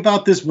talking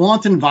about this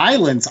wanton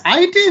violence.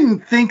 I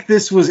didn't think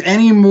this was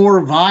any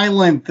more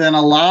violent than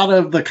a lot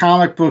of the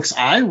comic books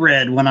I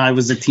read when I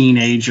was a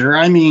teenager.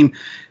 I mean,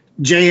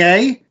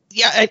 J.A.?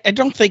 Yeah, I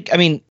don't think,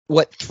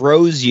 what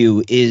throws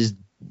you is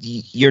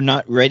you're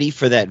not ready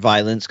for that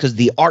violence because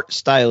the art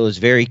style is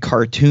very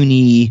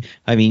cartoony.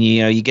 I mean,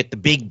 you get the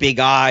big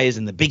eyes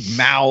and the big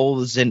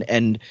mouths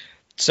and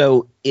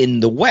so in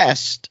the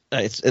West,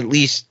 it's at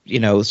least,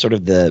 sort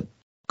of the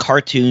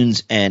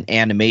cartoons and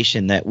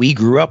animation that we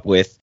grew up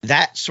with,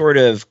 that sort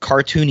of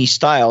cartoony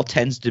style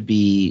tends to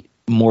be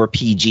more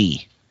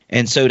PG.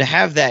 And so to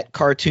have that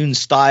cartoon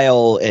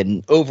style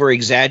and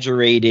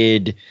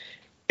over-exaggerated,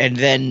 and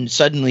then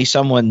suddenly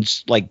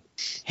someone's like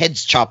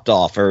head's chopped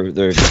off or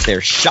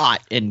they're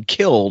shot and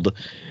killed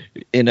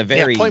in a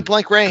very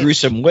point-blank range.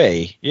 Gruesome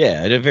way.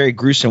 Yeah, in a very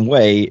gruesome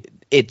way.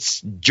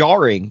 It's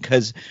jarring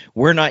because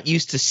we're not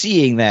used to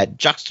seeing that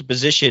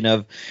juxtaposition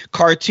of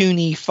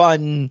cartoony,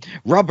 fun,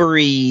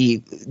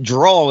 rubbery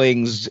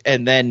drawings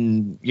and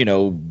then,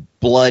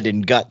 blood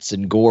and guts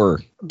and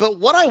gore. But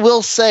what I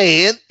will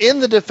say in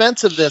the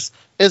defense of this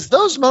is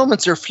those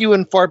moments are few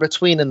and far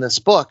between in this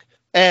book.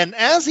 And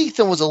as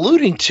Ethan was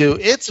alluding to,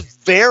 it's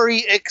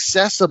very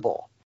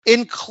accessible,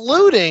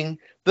 including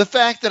the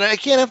fact that I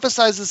can't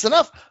emphasize this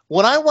enough.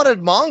 When I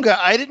wanted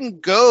manga, I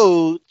didn't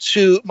go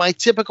to my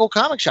typical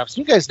comic shops.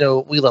 You guys know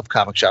we love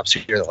comic shops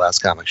here at The Last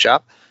Comic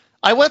Shop.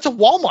 I went to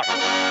Walmart.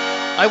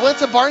 I went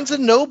to Barnes &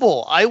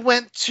 Noble. I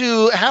went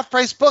to Half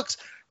Price Books.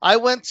 I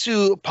went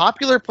to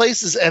popular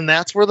places, and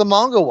that's where the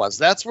manga was.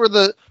 That's where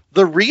the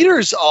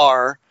readers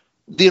are.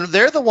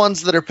 They're the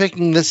ones that are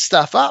picking this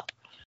stuff up.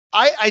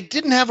 I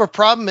didn't have a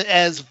problem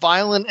as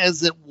violent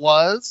as it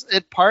was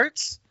at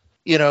parts.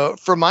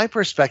 From my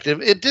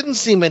perspective, it didn't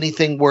seem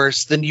anything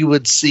worse than you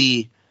would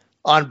see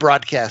on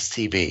broadcast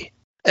TV.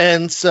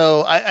 And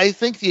so I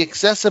think the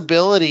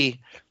accessibility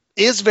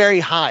is very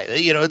high.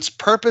 It's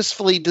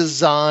purposefully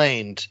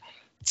designed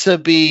to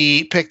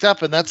be picked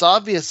up, and that's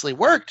obviously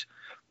worked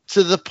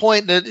to the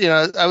point that,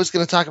 I was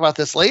going to talk about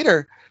this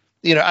later.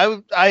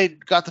 I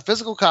got the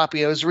physical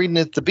copy. I was reading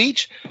it at the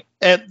beach,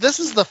 and this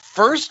is the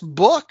first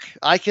book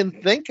I can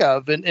think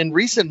of in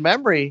recent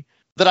memory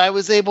that I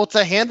was able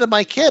to hand to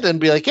my kid and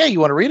be like, hey, you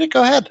want to read it?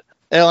 Go ahead.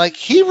 And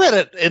he read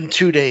it in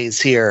 2 days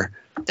here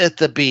at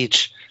the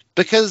beach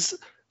because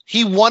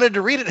he wanted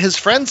to read it. His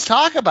friends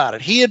talk about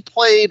it. He had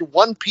played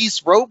One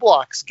Piece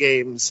Roblox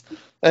games,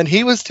 and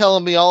he was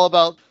telling me all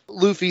about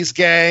Luffy's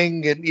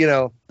gang.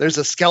 And, there's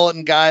a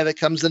skeleton guy that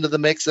comes into the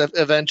mix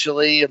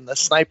eventually, and the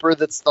sniper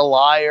that's the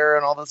liar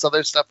and all this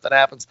other stuff that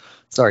happens.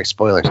 Sorry,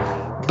 spoilers.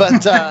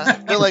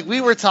 But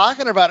we were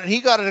talking about it, and he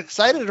got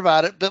excited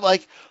about it.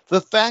 But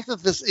the fact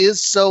that this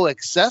is so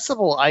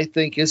accessible, I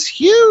think, is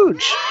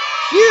huge.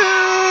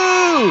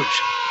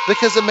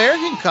 Because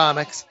American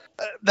comics,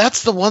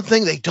 that's the one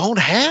thing they don't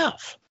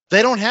have.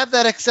 They don't have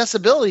that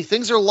accessibility.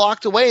 Things are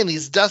locked away in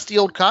these dusty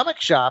old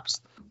comic shops.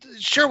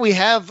 Sure, we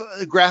have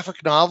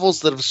graphic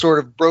novels that have sort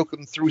of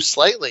broken through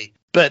slightly,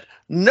 but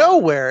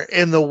nowhere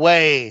in the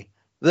way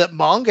that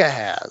manga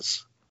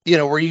has,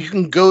 where you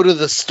can go to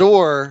the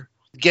store,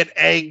 get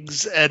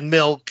eggs and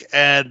milk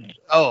and,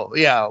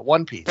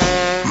 One Piece.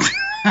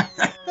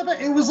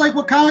 It was like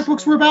what comic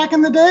books were back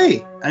in the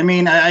day. I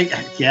mean, I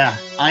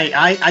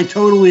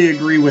totally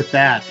agree with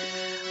that.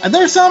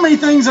 There's so many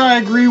things I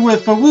agree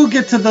with, but we'll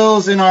get to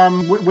those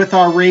with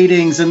our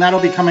ratings, and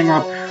that'll be coming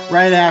up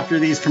right after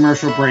these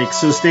commercial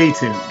breaks, so stay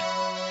tuned.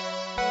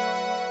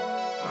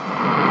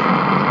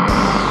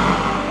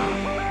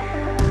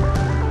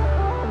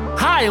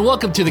 Hi, and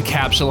welcome to The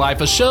Capsule Life,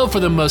 a show for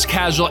the most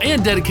casual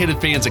and dedicated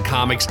fans of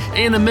comics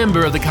and a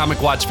member of the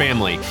Comic Watch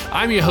family.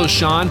 I'm your host,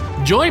 Sean.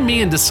 Join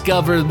me and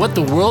discover what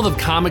the world of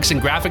comics and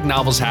graphic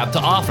novels have to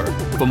offer.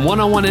 From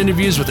one-on-one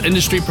interviews with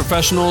industry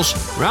professionals,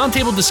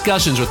 roundtable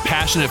discussions with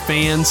passionate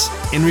fans,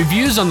 and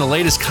reviews on the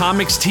latest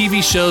comics,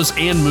 TV shows,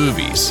 and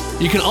movies.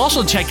 You can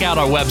also check out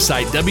our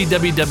website,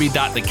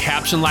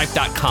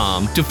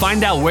 www.thecaptionlife.com, to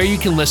find out where you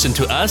can listen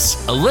to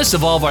us, a list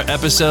of all of our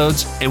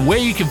episodes, and where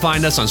you can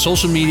find us on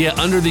social media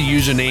under the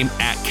username username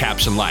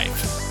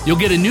 @Caption_Life. You'll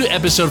get a new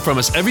episode from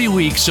us every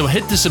week, so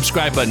hit the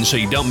subscribe button so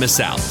you don't miss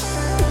out.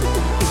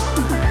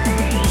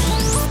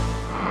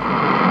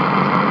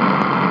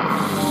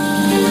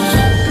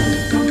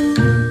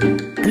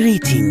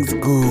 Greetings,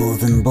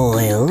 ghouls and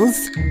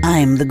boils.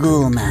 I'm the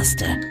Ghoul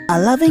Master, a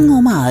loving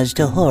homage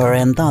to horror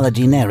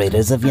anthology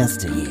narrators of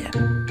yesteryear.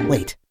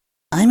 Wait,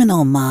 I'm an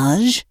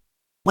homage?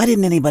 Why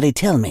didn't anybody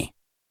tell me?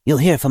 You'll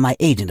hear from my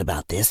agent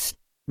about this.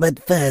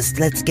 But first,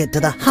 let's get to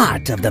the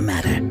heart of the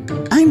matter.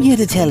 I'm here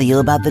to tell you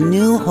about the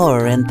new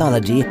horror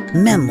anthology,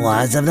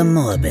 Memoirs of the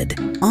Morbid,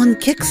 on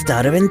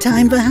Kickstarter in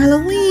time for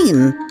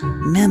Halloween.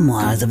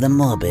 Memoirs of the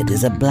Morbid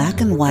is a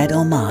black and white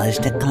homage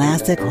to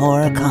classic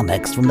horror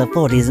comics from the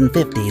 40s and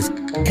 50s,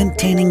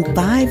 containing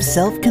 5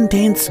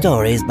 self-contained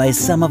stories by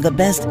some of the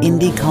best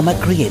indie comic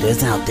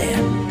creators out there.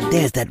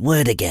 There's that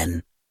word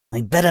again. I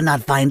better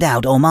not find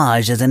out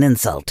homage is an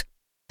insult.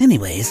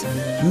 Anyways,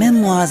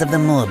 Memoirs of the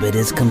Morbid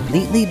is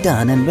completely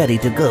done and ready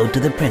to go to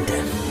the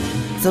printer.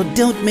 So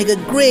don't make a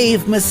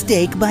grave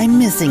mistake by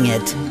missing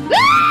it.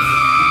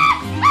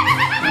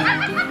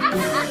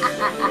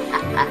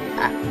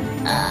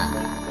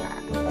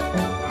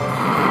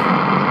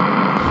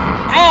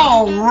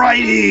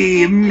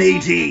 Alrighty,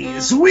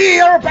 mateys, we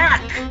are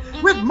back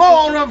with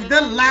more of The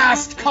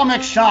Last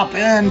Comic Shop,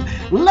 and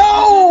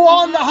low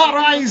on the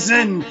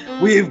horizon,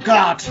 we've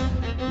got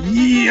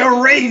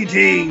your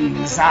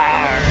ratings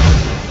are.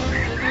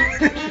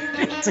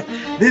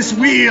 This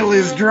wheel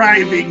is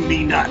driving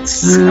me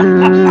nuts. All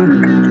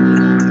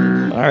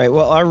right,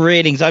 well, our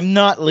ratings, I'm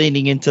not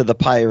leaning into the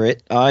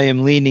pirate. I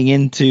am leaning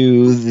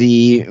into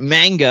the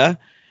manga.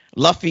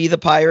 Luffy the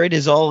pirate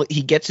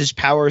he gets his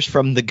powers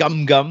from the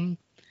Gum Gum.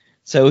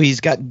 So he's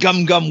got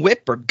Gum Gum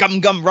Whip or Gum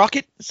Gum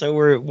Rocket. So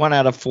we're 1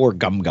 out of 4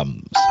 Gum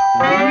Gums.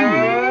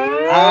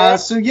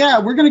 So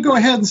we're going to go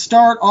ahead and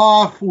start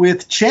off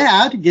with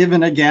Chad,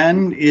 given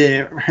again,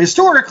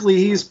 historically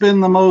he's been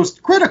the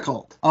most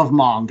critical of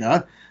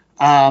manga.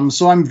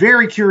 So I'm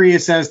very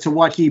curious as to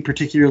what he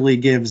particularly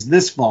gives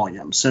this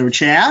volume. So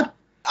Chad?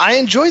 I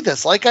enjoyed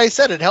this. Like I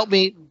said, it helped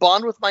me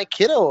bond with my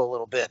kiddo a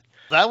little bit.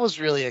 That was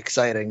really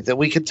exciting that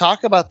we could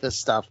talk about this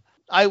stuff.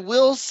 I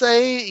will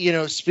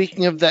say,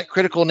 speaking of that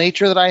critical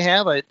nature that I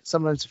have, I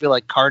sometimes feel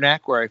like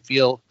Karnak, where I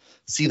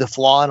see the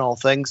flaw in all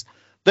things.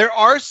 There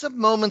are some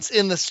moments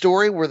in the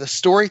story where the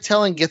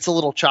storytelling gets a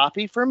little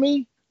choppy for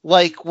me.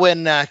 Like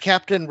when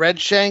Captain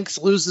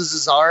Redshanks loses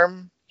his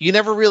arm. You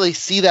never really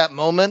see that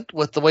moment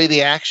with the way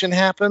the action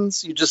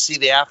happens. You just see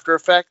the after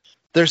effect.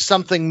 There's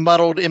something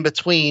muddled in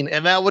between,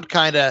 and that would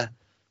kind of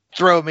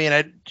throw me.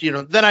 And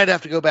then I'd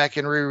have to go back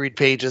and reread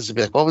pages and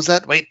be like, what was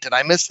that? Wait, did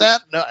I miss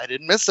that? No, I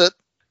didn't miss it.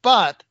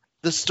 But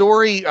the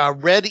story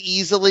read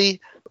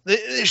easily.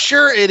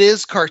 Sure, it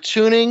is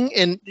cartooning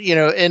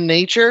in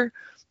nature.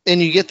 And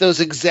you get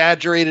those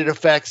exaggerated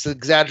effects,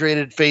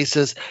 exaggerated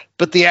faces,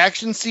 but the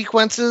action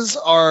sequences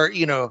are,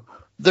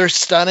 they're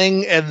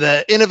stunning, and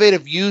the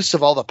innovative use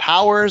of all the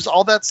powers,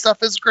 all that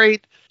stuff is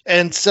great.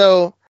 And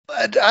so,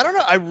 I don't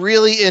know, I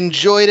really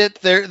enjoyed it.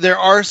 There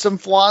are some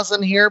flaws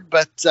in here,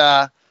 but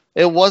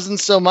it wasn't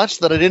so much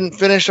that I didn't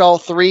finish all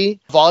 3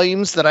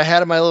 volumes that I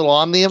had in my little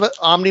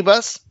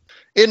omnibus.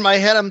 In my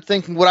head, I'm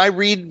thinking, would I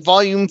read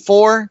volume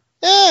 4?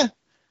 I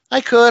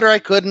could or I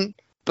couldn't.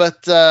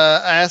 But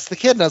I asked the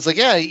kid, and I was like,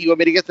 yeah, you want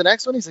me to get the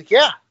next one? He's like,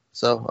 yeah.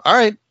 So, all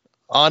right,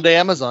 on to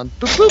Amazon.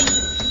 Boop,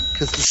 boop.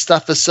 Because the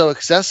stuff is so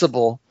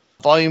accessible.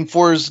 Volume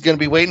 4 is going to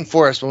be waiting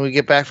for us when we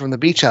get back from the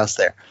beach house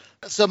there.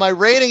 So my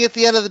rating at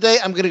the end of the day,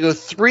 I'm going to go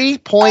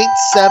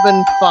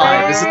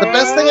 3.75. Is it the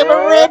best thing I've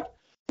ever read?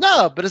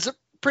 No, but is it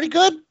pretty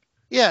good?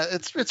 Yeah,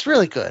 it's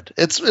really good.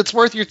 It's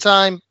worth your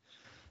time.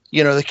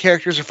 The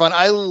characters are fun.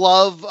 I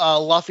love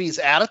Luffy's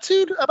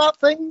attitude about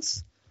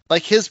things.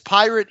 Like his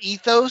pirate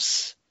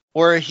ethos,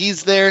 where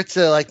he's there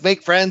to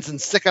make friends and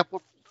stick up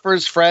for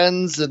his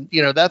friends, and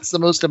that's the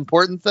most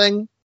important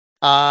thing.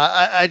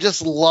 I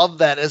just love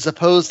that, as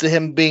opposed to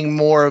him being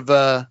more of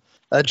a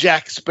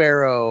Jack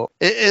Sparrow.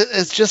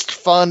 It's just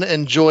fun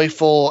and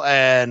joyful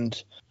and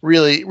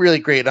really, really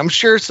great. I'm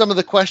sure some of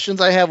the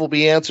questions I have will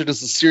be answered as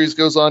the series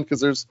goes on,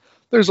 because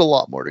there's a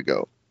lot more to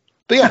go.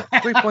 But yeah,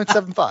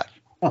 3.75.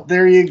 Well,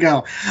 there you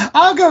go.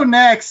 I'll go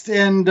next,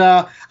 and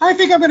I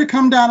think I'm going to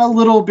come down a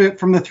little bit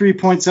from the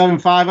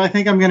 3.75. I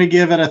think I'm going to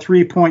give it a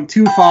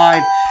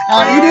 3.25.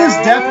 It is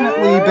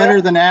definitely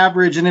better than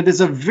average, and it is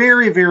a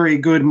very, very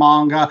good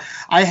manga.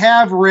 I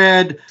have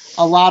read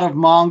a lot of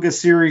manga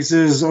series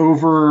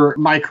over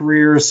my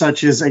career,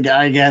 such as,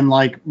 again,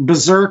 like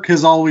Berserk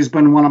has always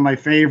been one of my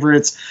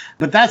favorites,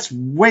 but that's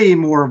way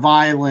more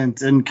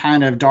violent and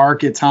kind of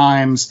dark at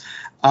times.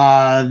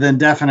 Then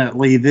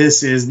definitely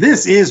this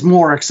is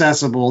more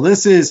accessible.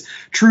 This is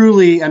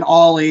truly an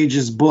all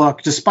ages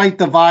book, despite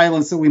the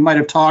violence that we might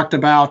have talked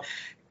about.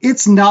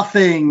 It's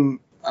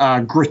nothing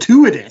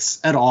gratuitous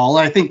at all.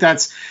 I think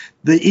that's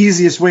the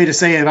easiest way to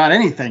say it about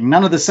anything.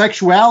 None of the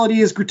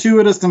sexuality is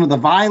gratuitous. None of the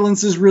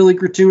violence is really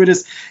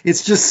gratuitous.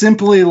 It's just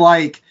simply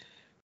like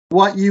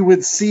what you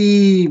would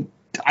see,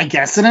 I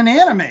guess, in an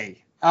anime.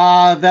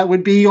 that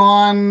would be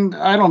on,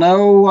 I don't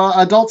know,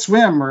 Adult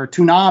Swim or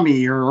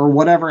Toonami or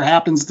whatever it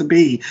happens to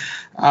be.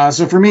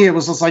 So for me, it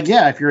was just like,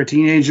 yeah, if you're a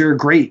teenager,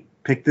 great,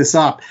 pick this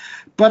up.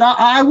 But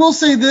I will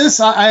say this,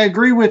 I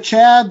agree with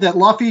Chad that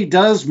Luffy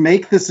does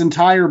make this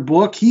entire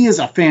book. He is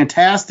a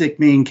fantastic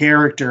main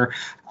character.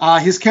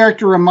 His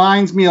character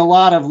reminds me a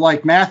lot of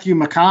like Matthew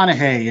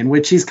McConaughey, in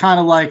which he's kind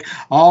of like,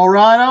 all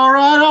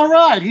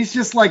right. He's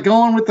just like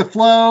going with the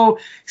flow,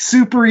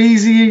 super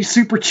easy,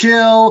 super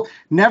chill,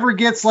 never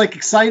gets like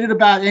excited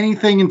about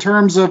anything in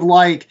terms of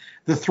like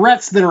the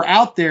threats that are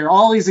out there.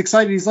 All he's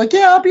excited. He's like,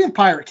 yeah, I'll be a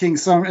pirate king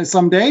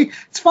someday.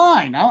 It's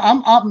fine.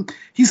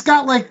 He's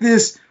got like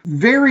this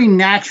very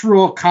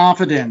natural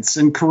confidence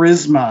and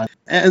charisma.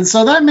 And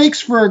so that makes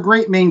for a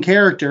great main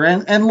character.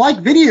 And like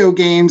video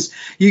games,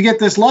 you get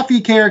this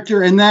Luffy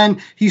character, and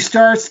then he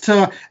starts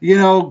to,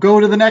 go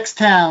to the next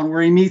town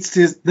where he meets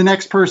the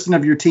next person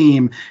of your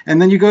team.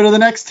 And then you go to the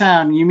next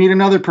town and you meet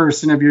another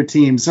person of your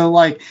team. So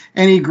like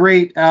any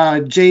great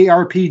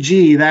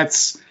JRPG,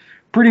 that's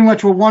pretty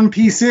much what One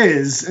Piece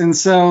is. And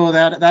so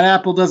that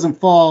apple doesn't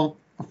fall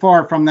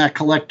far from that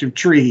collective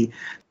tree.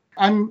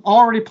 I'm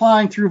already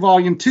plowing through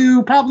Volume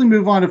 2, probably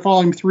move on to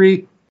Volume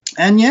 3.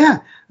 And yeah,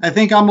 I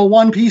think I'm a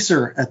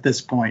one-piecer at this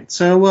point.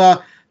 So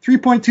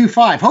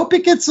 3.25. Hope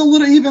it gets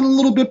even a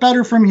little bit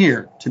better from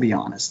here, to be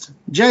honest.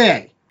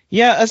 J.A.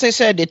 Yeah, as I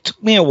said, it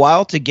took me a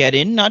while to get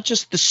in, not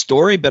just the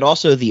story, but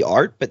also the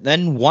art. But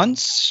then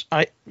once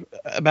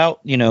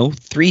about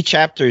 3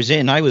 chapters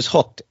in, I was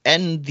hooked.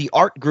 And the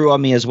art grew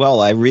on me as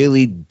well. I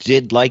really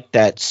did like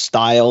that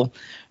style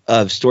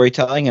of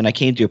storytelling, and I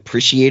came to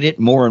appreciate it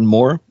more and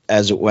more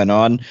as it went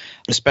on,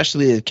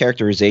 especially the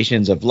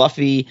characterizations of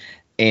Luffy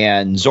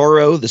and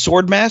Zoro, the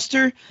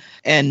Swordmaster.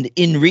 And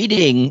in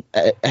reading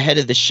ahead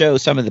of the show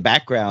some of the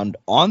background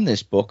on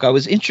this book, I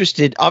was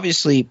interested.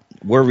 Obviously,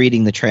 we're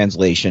reading the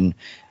translation,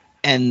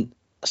 and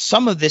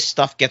some of this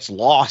stuff gets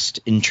lost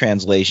in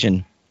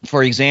translation.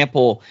 For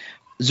example,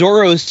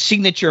 Zoro's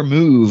signature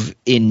move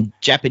in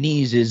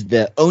Japanese is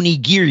the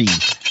onigiri,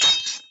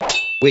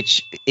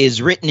 which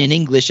is written in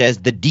English as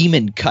the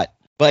demon cut.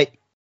 But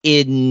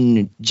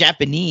in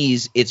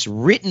Japanese, it's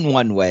written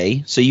one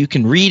way, so you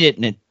can read it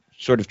and it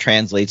sort of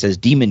translates as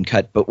demon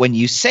cut. But when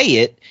you say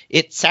it,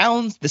 it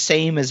sounds the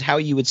same as how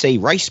you would say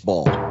rice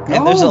ball.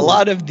 And there's a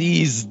lot of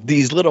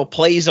these little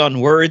plays on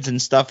words and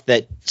stuff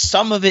that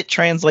some of it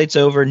translates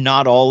over,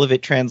 not all of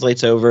it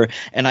translates over.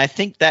 And I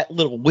think that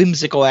little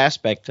whimsical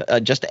aspect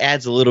just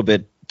adds a little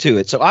bit to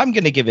it. So I'm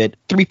going to give it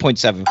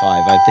 3.75.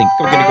 I think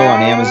we're going to go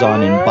on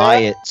Amazon and buy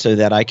it so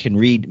that I can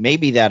read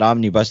maybe that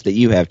omnibus that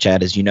you have,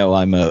 Chad. As you know,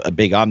 I'm a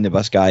big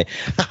omnibus guy.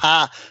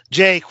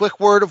 Jay,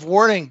 quick word of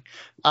warning,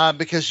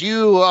 because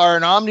you are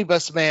an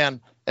omnibus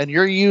man and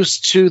you're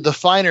used to the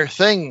finer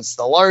things,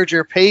 the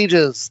larger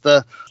pages,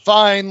 the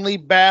finely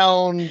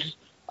bound,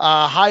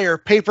 higher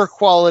paper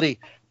quality.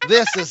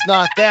 This is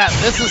not that.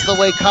 This is the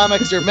way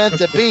comics are meant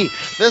to be.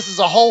 This is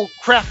a whole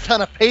crap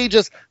ton of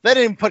pages. They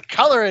didn't even put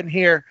color in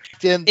here.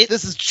 And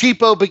this is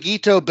cheapo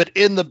Bagito, but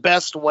in the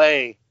best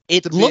way.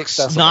 It looks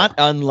not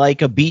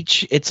unlike a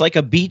beach. It's like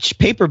a beach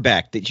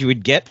paperback that you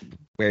would get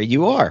where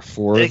you are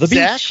for the beach.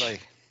 Exactly.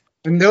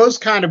 And those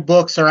kind of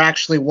books are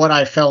actually what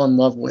I fell in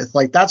love with.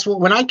 Like, that's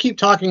what, when I keep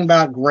talking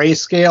about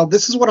grayscale,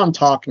 this is what I'm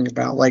talking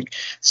about. Like,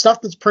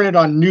 stuff that's printed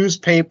on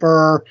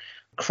newspaper,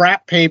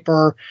 crap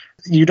paper.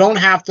 You don't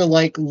have to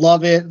like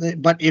love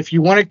it, but if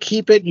you want to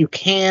keep it, you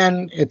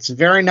can. It's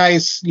very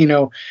nice,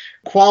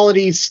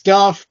 quality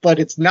stuff, but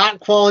it's not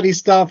quality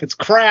stuff. It's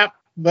crap,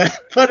 but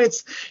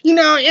it's,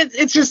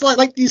 it's just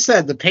like you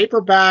said, the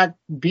paperback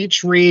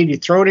beach read. You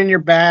throw it in your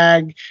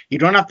bag. You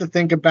don't have to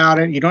think about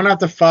it. You don't have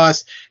to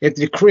fuss. If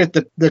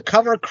the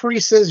cover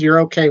creases, you're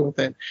okay with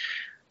it.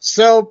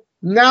 So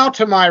now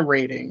to my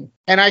rating.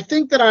 And I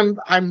think that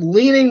I'm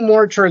leaning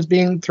more towards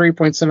being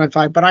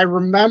 3.75, but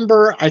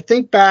I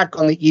think back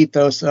on the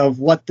ethos of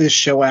what this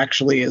show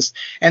actually is.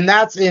 And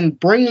that's in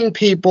bringing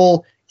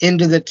people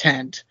into the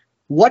tent.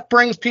 What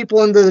brings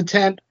people into the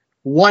tent?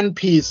 One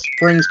Piece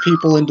brings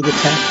people into the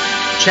tent.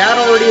 Chad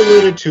already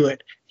alluded to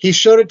it. He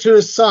showed it to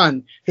his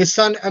son. His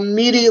son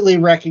immediately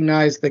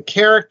recognized the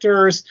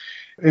characters,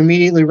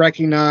 immediately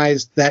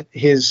recognized that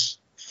his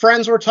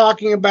friends were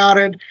talking about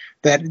it,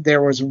 that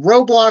there was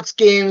Roblox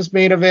games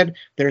made of it.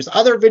 There's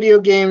other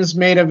video games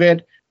made of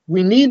it.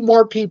 We need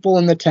more people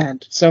in the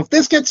tent. So if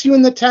this gets you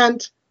in the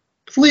tent,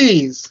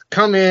 please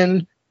come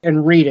in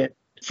and read it.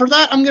 For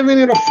that, I'm giving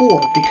it a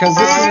 4 because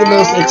this is the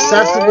most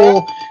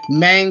accessible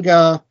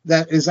manga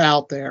that is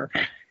out there.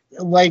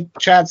 Like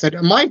Chad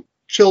said, my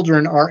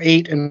children are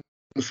 8 and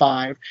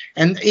 5,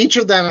 and each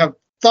of them have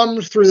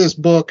thumbed through this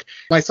book.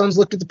 My son's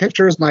looked at the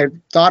pictures. My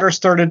daughter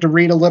started to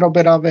read a little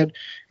bit of it,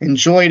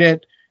 enjoyed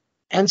it.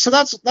 And so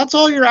that's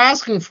all you're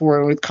asking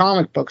for with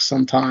comic books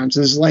sometimes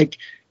is like,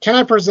 can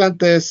I present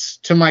this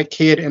to my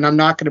kid and I'm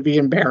not going to be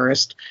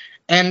embarrassed?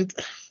 And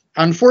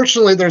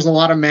unfortunately, there's a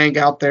lot of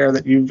manga out there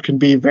that you can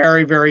be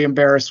very, very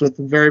embarrassed with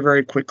very,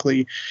 very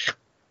quickly.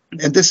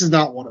 And this is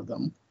not one of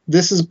them.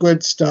 This is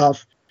good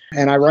stuff.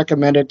 And I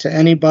recommend it to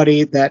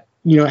anybody that,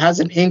 has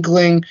an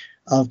inkling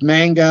of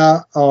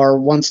manga or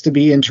wants to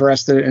be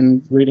interested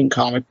in reading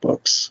comic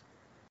books.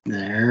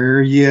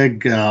 There you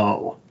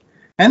go.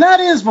 And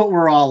that is what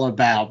we're all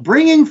about,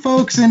 bringing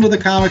folks into the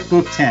comic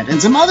book tent. And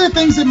some other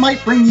things that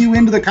might bring you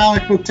into the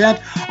comic book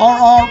tent are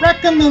our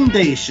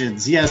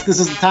recommendations. Yes, this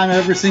is the time of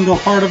every single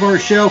part of our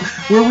show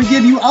where we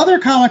give you other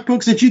comic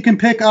books that you can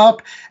pick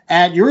up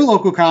at your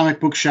local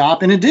comic book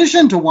shop in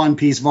addition to One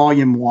Piece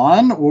Volume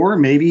 1, or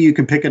maybe you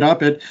can pick it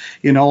up at,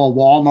 a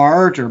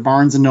Walmart or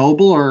Barnes &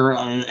 Noble, or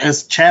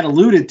as Chad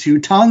alluded to,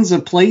 tons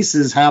of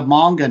places have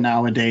manga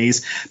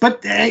nowadays,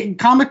 but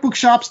comic book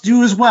shops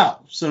do as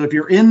well. So if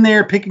you're in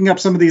there picking up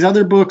some of these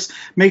other books,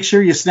 make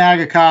sure you snag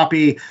a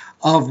copy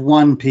of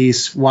One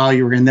Piece while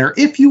you're in there,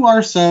 if you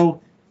are so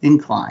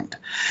inclined.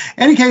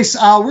 In any case,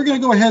 we're going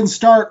to go ahead and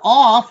start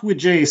off with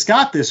J.A.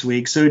 Scott this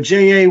week. So,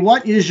 J.A.,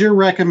 what is your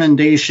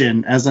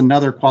recommendation as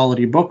another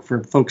quality book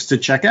for folks to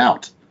check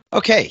out?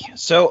 Okay,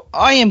 so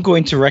I am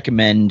going to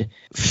recommend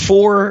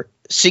 4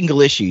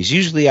 single issues.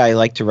 Usually I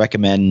like to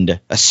recommend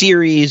a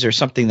series or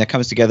something that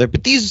comes together,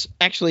 but these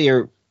actually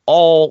are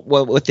all,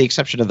 well, with the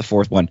exception of the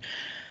 4th one,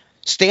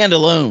 Stand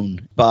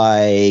Alone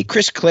by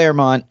Chris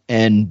Claremont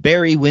and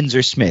Barry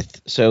Windsor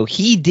Smith. So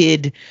he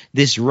did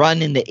this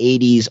run in the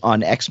 80s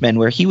on X-Men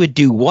where he would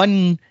do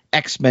one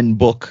X-Men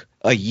book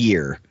a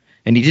year.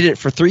 And he did it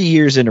for 3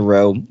 years in a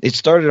row. It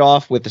started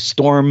off with a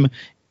Storm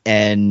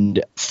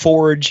and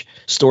Forge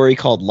story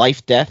called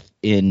Life Death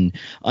in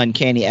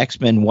Uncanny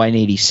X-Men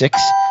 186.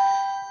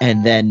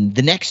 And then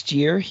the next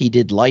year he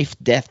did Life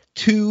Death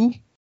 2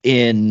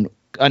 in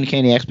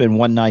Uncanny X-Men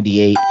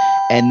 198.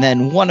 And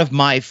then one of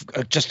my,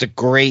 just a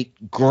great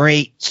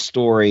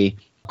story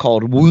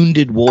called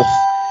Wounded Wolf,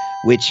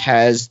 which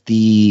has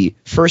the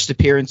first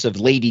appearance of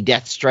Lady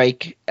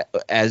Deathstrike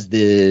as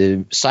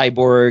the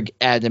cyborg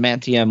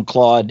adamantium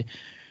clawed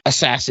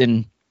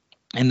assassin.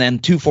 And then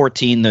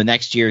 214, the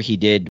next year he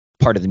did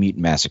Part of the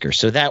Mutant Massacre.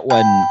 So that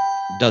one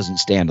doesn't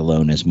stand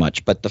alone as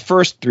much. But the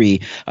first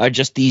 3 are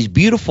just these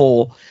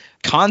beautiful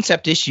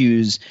concept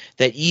issues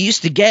that you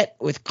used to get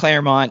with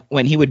Claremont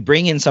when he would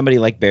bring in somebody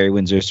like Barry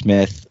Windsor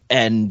Smith,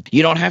 and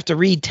you don't have to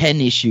read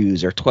 10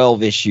 issues or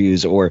 12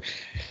 issues, or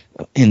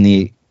in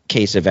the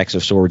case of X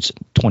of Swords,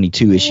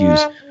 22 issues.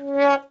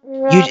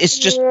 It's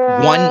just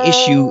one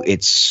issue.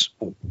 It's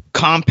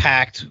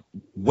compact,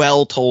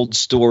 well-told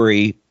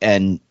story,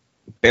 and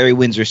Barry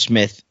Windsor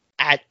Smith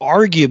at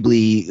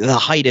arguably the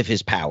height of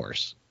his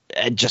powers.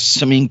 Just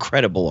some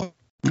incredible.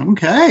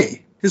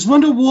 Okay. Is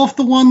Wounded Wolf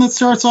the one that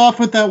starts off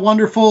with that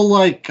wonderful,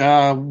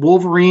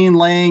 Wolverine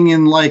laying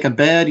in, a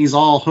bed? He's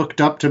all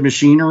hooked up to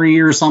machinery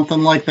or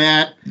something like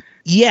that?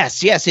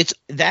 Yes. It's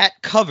that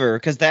cover,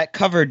 because that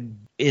cover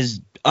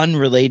is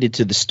unrelated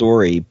to the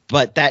story,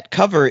 but that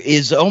cover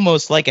is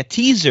almost like a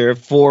teaser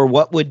for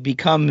what would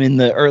become in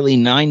the early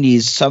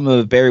 90s some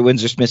of Barry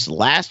Windsor Smith's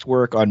last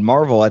work on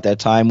Marvel at that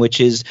time,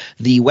 which is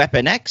the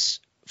Weapon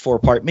X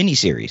 4-part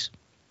miniseries.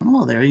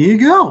 Oh, there you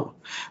go.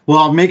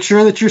 Well, make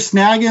sure that you're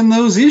snagging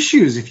those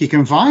issues if you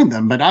can find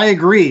them. But I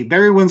agree.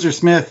 Barry Windsor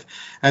Smith,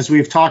 as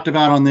we've talked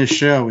about on this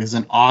show, is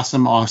an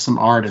awesome, awesome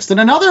artist. And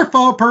another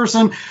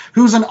person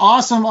who's an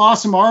awesome,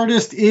 awesome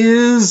artist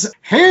is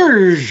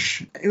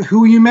Hergé,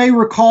 who you may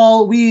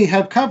recall we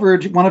have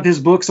covered one of his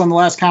books on the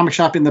Last Comic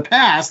Shop in the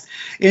past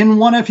in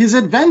one of his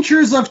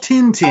Adventures of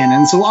Tintin.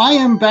 And so I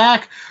am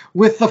back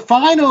with the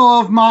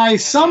final of my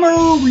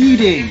summer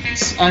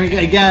readings.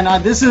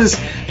 This is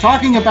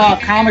talking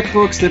about comic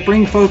books that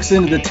bring folks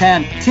into the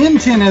tent.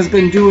 Tintin has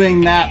been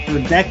doing that for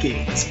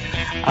decades.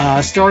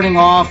 Starting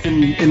off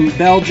in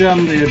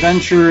Belgium, the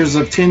adventures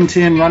of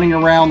Tintin running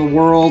around the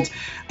world,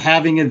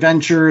 having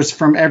adventures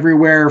from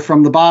everywhere,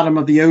 from the bottom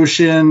of the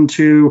ocean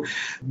to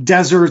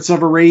deserts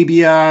of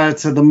Arabia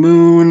to the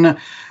moon.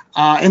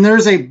 And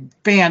there's a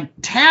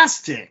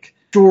fantastic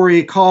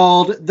story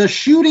called The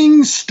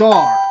Shooting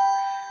Star.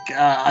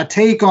 A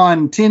take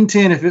on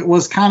Tintin if it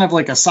was kind of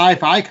like a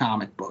sci-fi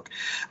comic book.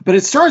 But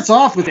it starts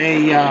off with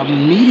a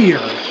meteor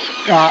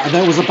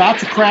that was about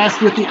to crash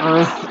with the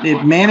Earth.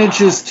 It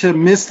manages to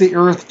miss the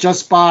Earth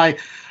just by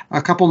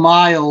a couple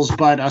miles,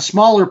 but a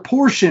smaller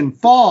portion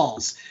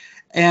falls.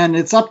 And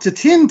it's up to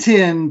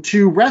Tintin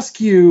to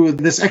rescue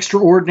this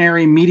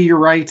extraordinary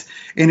meteorite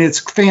and its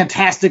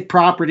fantastic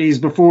properties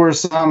before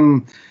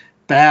some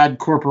bad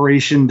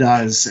corporation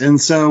does. And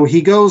so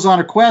he goes on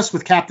a quest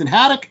with Captain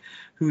Haddock,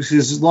 who's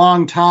his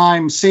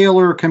longtime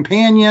sailor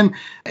companion,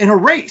 in a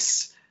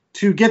race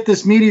to get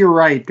this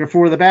meteorite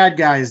before the bad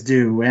guys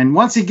do. And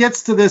once he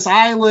gets to this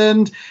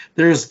island,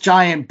 there's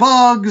giant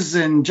bugs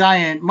and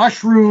giant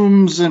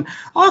mushrooms and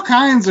all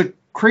kinds of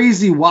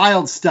crazy,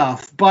 wild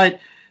stuff. But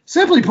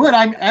simply put,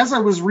 as I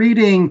was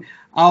reading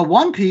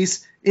One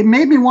Piece, it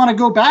made me want to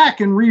go back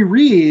and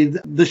reread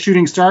The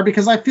Shooting Star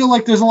because I feel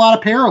like there's a lot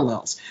of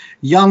parallels.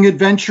 Young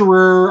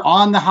adventurer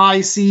on the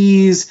high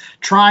seas,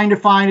 trying to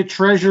find a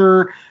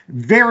treasure,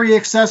 very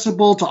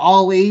accessible to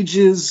all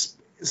ages.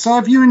 So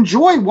if you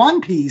enjoy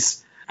One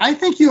Piece, I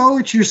think you owe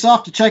it to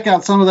yourself to check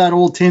out some of that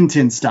old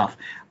Tintin stuff.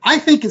 I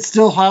think it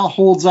still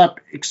holds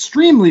up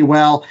extremely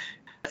well.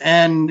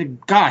 And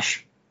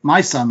gosh,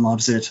 my son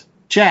loves it.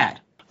 Chad.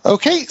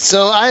 Okay,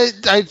 so I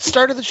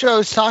started the show. I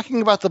was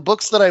talking about the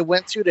books that I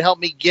went to help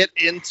me get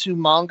into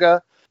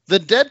manga. The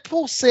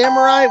Deadpool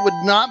Samurai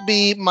would not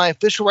be my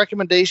official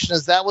recommendation,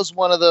 as that was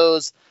one of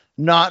those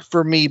not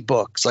for me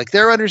books. Like,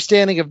 their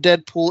understanding of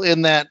Deadpool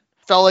in that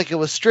felt like it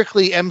was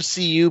strictly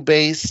MCU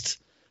based.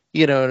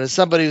 You know, and as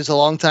somebody who's a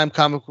longtime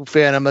comic book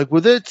fan, I'm like,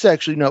 well, that's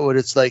actually not what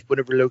it's like.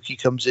 Whenever Loki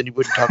comes in, he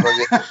wouldn't talk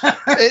like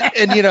it.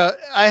 and, you know,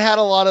 I had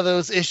a lot of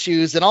those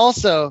issues. And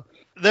also,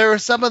 there are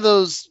some of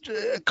those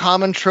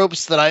common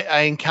tropes that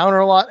I encounter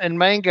a lot in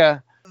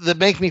manga that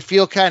make me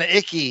feel kind of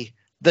icky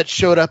that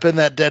showed up in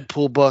that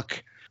Deadpool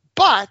book.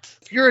 But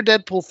if you're a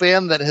Deadpool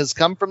fan that has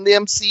come from the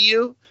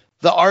MCU,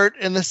 the art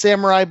in the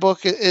Samurai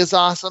book is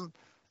awesome.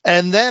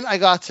 And then I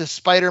got to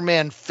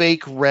Spider-Man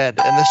Fake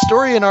Red. And the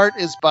story and art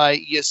is by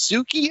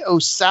Yasuki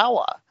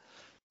Osawa.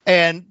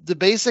 And the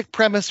basic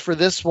premise for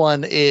this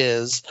one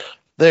is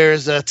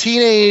there's a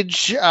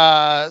teenage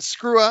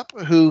screw-up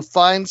who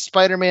finds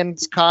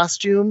Spider-Man's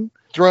costume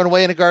thrown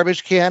away in a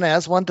garbage can,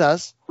 as one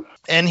does.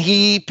 And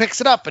he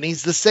picks it up, and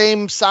he's the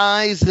same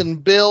size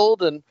and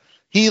build, and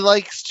he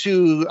likes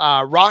to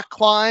rock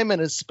climb in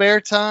his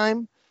spare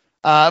time.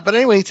 But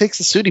anyway, he takes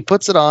the suit, he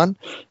puts it on,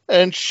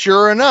 and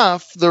sure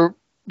enough, the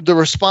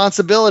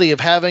responsibility of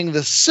having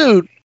the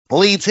suit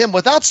leads him,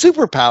 without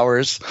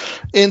superpowers,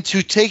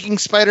 into taking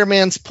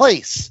Spider-Man's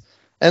place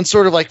and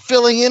sort of like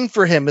filling in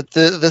for him at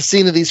the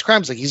scene of these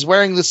crimes. Like, he's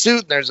wearing the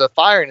suit and there's a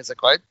fire, and he's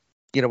like,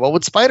 what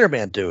would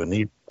Spider-Man do? And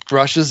he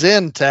rushes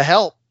in to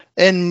help.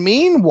 And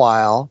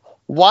meanwhile,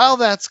 while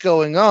that's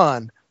going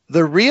on,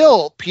 the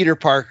real Peter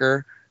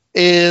Parker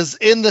is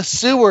in the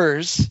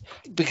sewers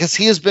because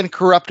he has been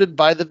corrupted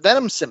by the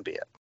Venom symbiote.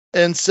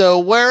 And so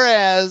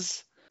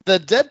whereas the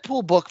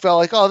Deadpool book felt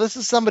like, oh, this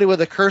is somebody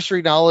with a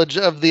cursory knowledge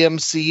of the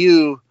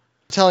MCU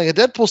telling a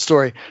Deadpool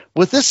story,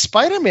 with this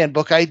Spider-Man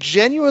book, I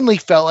genuinely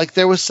felt like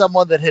there was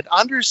someone that had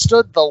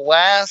understood the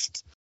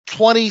last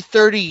 20,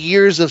 30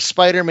 years of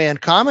Spider-Man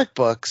comic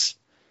books,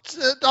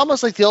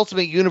 almost like the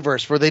Ultimate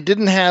Universe, where they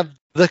didn't have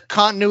the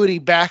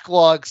continuity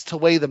backlogs to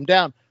weigh them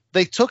down.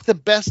 They took the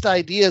best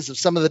ideas of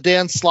some of the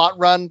Dan Slott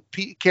run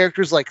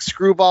characters like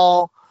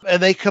Screwball,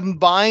 and they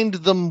combined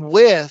them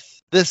with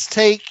this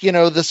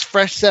this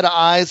fresh set of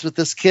eyes with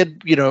this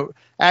kid,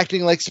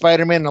 acting like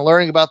Spider-Man and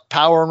learning about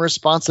power and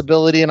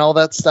responsibility and all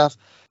that stuff.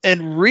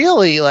 And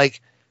really, like,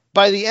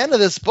 by the end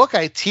of this book,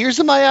 I had tears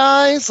in my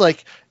eyes.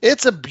 Like,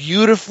 it's a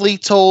beautifully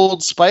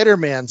told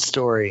Spider-Man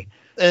story.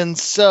 And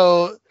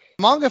so,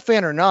 manga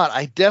fan or not,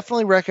 I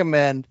definitely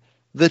recommend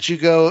that you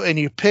go and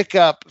you pick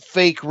up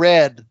Fake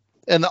Red.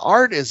 And the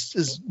art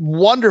is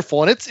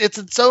wonderful, and it's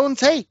its own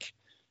take.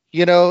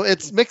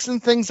 It's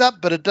mixing things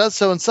up, but it does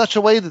so in such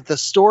a way that the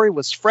story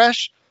was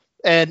fresh.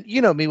 And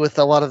me with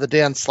a lot of the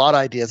Dan Slott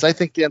ideas. I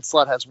think Dan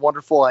Slott has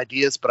wonderful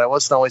ideas, but I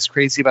wasn't always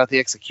crazy about the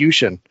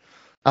execution.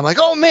 I'm like,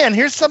 oh man,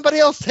 here's somebody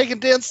else taking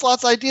Dan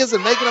Slott's ideas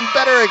and making them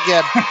better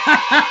again.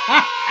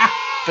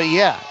 But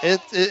yeah,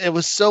 it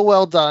was so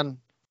well done.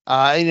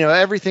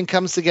 Everything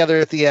comes together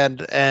at the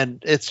end,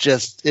 and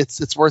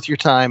it's worth your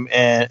time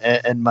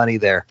and money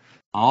there.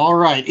 All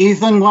right,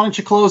 Ethan, why don't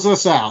you close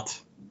us out?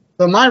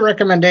 So my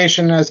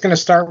recommendation is going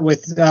to start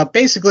with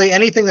basically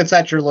anything that's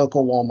at your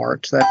local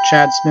Walmart that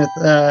Chad Smith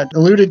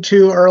alluded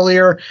to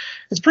earlier.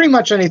 It's pretty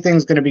much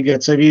anything's going to be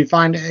good. So if you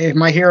find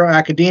My Hero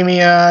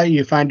Academia,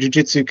 you find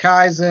Jujutsu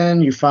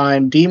Kaisen, you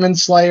find Demon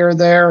Slayer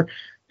there,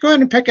 go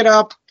ahead and pick it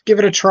up. Give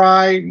it a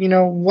try,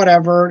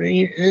 whatever.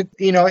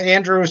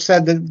 Andrew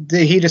said that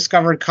he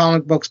discovered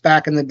comic books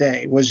back in the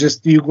day. It was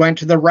just you went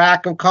to the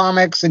rack of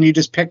comics and you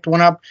just picked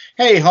one up.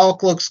 Hey,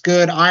 Hulk looks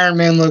good. Iron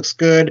Man looks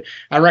good.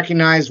 I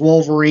recognize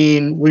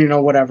Wolverine,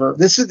 whatever.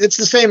 It's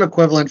the same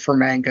equivalent for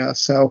manga.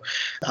 So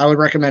I would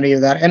recommend any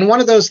of that. And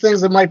one of those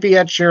things that might be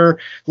at your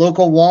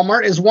local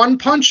Walmart is One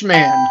Punch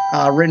Man,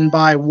 written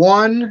by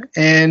One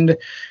and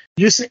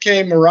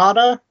Yusuke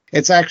Murata.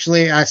 It's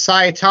actually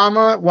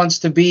Saitama wants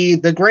to be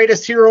the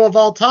greatest hero of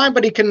all time,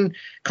 but he can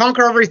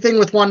conquer everything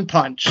with one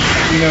punch.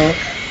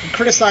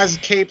 Criticize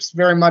capes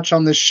very much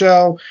on this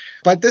show,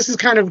 but this is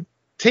kind of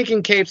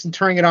taking capes and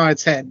turning it on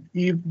its head.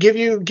 You give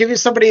you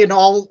somebody an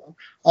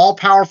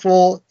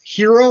all-powerful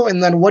hero,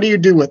 and then what do you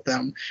do with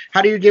them?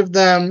 How do you give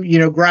them,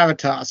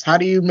 gravitas? How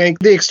do you make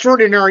the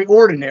extraordinary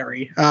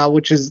ordinary,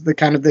 which is the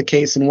kind of the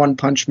case in One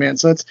Punch Man.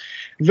 So it's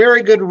a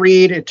very good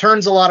read. It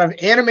turns a lot of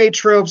anime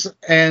tropes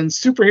and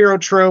superhero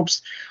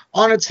tropes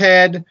on its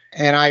head,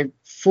 and I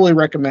fully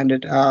recommend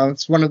it.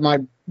 It's one of my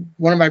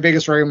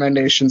biggest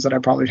recommendations that I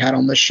probably had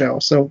on this show.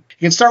 So you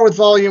can start with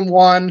Volume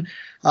 1.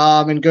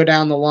 And go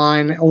down the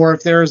line, or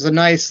if there's a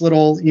nice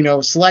little,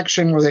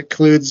 selection where it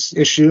includes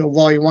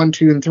volume 1,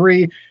 2, and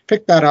 3,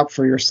 pick that up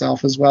for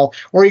yourself as well.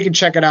 Or you can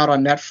check it out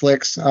on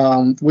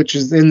Netflix, which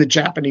is in the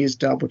Japanese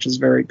dub, which is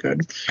very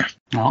good.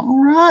 All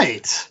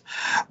right.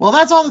 Well,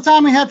 that's all the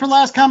time we had for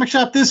Last Comic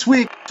Shop this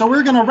week. So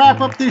we're going to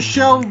wrap up this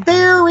show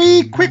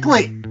very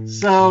quickly.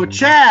 So,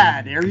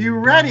 Chad, are you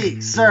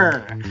ready,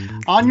 sir?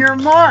 On your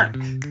mark,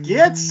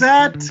 get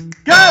set,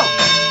 go!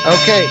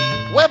 Okay.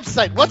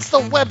 Website. What's the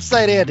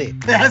website, Andy?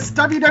 That's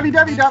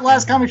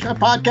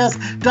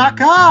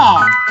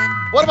www.lastcomicshoppodcast.com.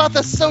 What about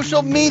the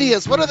social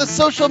medias? What are the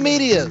social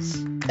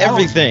medias?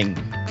 Everything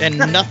and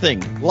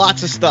nothing.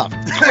 Lots of stuff.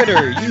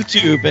 Twitter,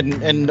 YouTube,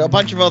 and a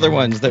bunch of other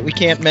ones that we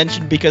can't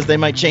mention because they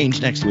might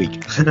change next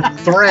week.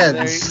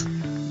 Threads.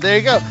 There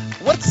you go.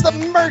 What's the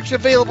merch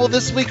available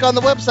this week on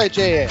the website,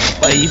 J.A.?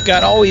 You've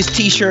got always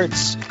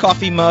t-shirts,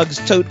 coffee mugs,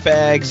 tote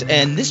bags,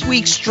 and this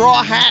week's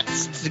straw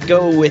hats to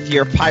go with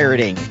your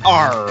pirating.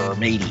 Arr,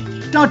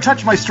 matey. Don't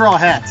touch my straw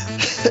hat.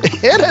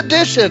 In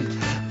addition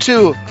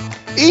to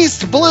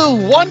East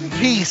Blue One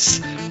Piece,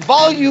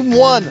 Volume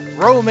 1,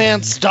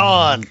 Romance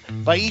Dawn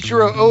by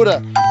Ichiro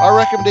Oda. Our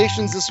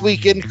recommendations this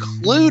week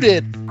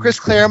included Chris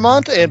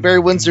Claremont and Barry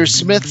Windsor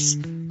Smith's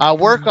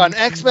work on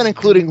X-Men,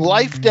 including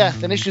Life,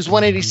 Death in issues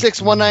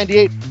 186,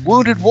 198,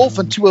 Wounded Wolf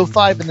in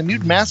 205, and The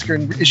Mutant Massacre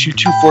in issue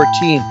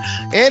 214.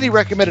 Andy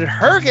recommended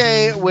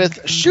Hergé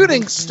with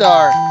Shooting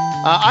Star.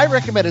 I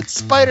recommended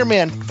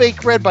Spider-Man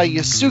Fake Red by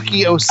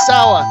Yasuki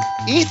Osawa.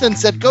 Ethan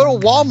said go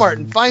to Walmart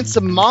and find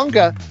some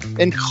manga,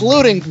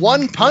 including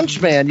One Punch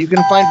Man. You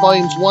can find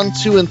volumes 1,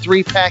 2, and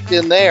 3 packed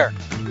in there.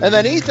 And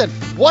then Ethan,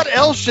 what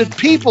else should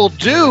people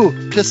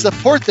do to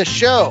support the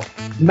show?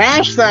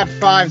 Mash that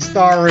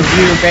 5-star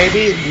review,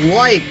 baby.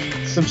 Like,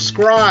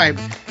 subscribe,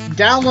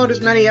 download as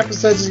many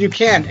episodes as you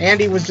can.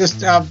 Andy was just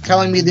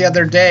telling me the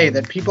other day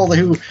that people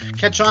who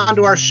catch on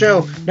to our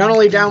show not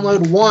only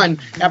download 1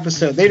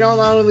 episode, they don't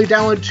only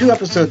download 2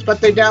 episodes,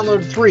 but they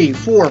download 3,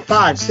 4,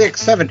 5,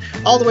 6, 7,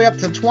 all the way up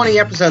to 20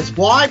 episodes.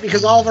 Why?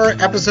 Because all of our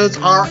episodes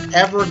are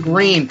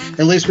evergreen.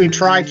 At least we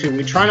try to.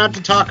 We try not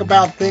to talk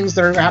about things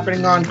that are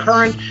happening on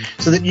current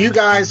so that you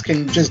guys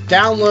can just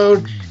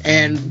download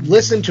and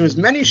listen to as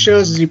many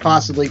shows as you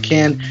possibly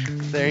can.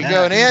 There you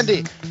go. And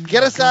Andy,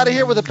 get us out of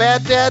here with a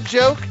bad dad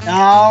joke.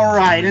 All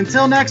right.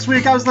 Until next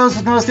week, I was the host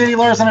with most, Andy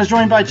Larson. I was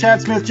joined by Chad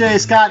Smith, J.A.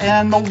 Scott,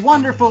 and the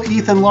wonderful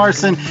Ethan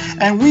Larson.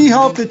 And we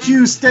hope that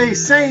you stay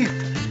safe,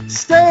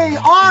 stay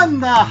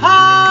on the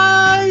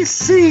high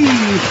seas.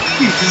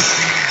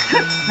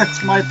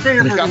 That's my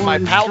favorite. Got my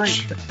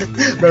pouch.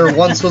 There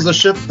once was a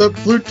ship that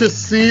flew to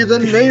sea. The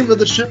name of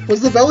the ship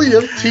was the Belly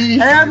of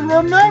Tea. And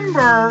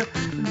remember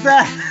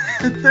that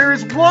there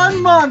is 1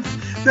 month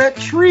that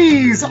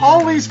trees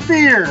always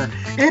fear.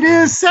 It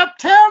is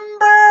September!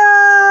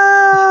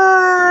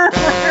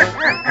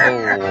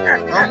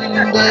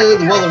 Someday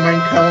the weatherman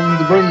comes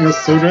to bring us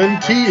soda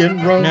and tea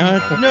and rum.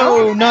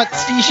 No, not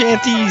sea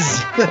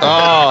shanties.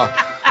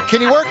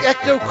 Can you work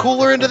Ecto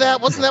Cooler into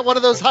that? Wasn't that one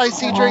of those high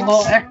sea drinks?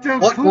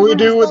 What will we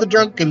do with the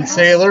drunken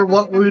sailor?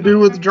 What will we do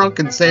with the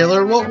drunken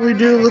sailor? What will we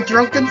do with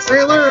drunken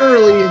sailor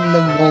early in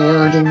the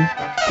morning?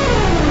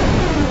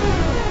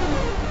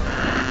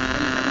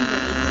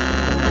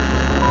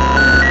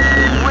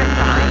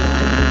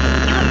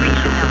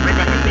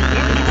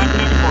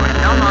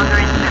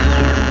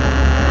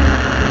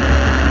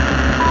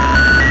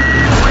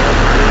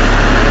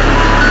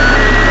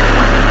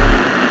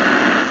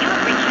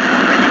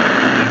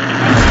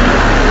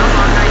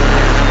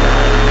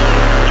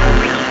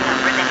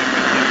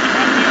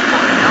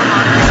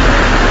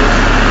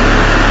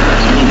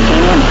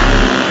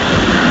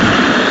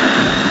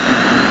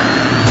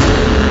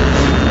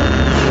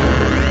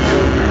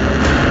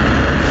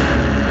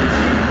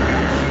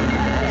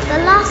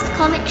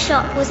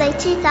 Shop was a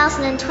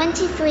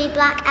 2023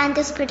 Black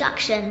Angus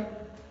production.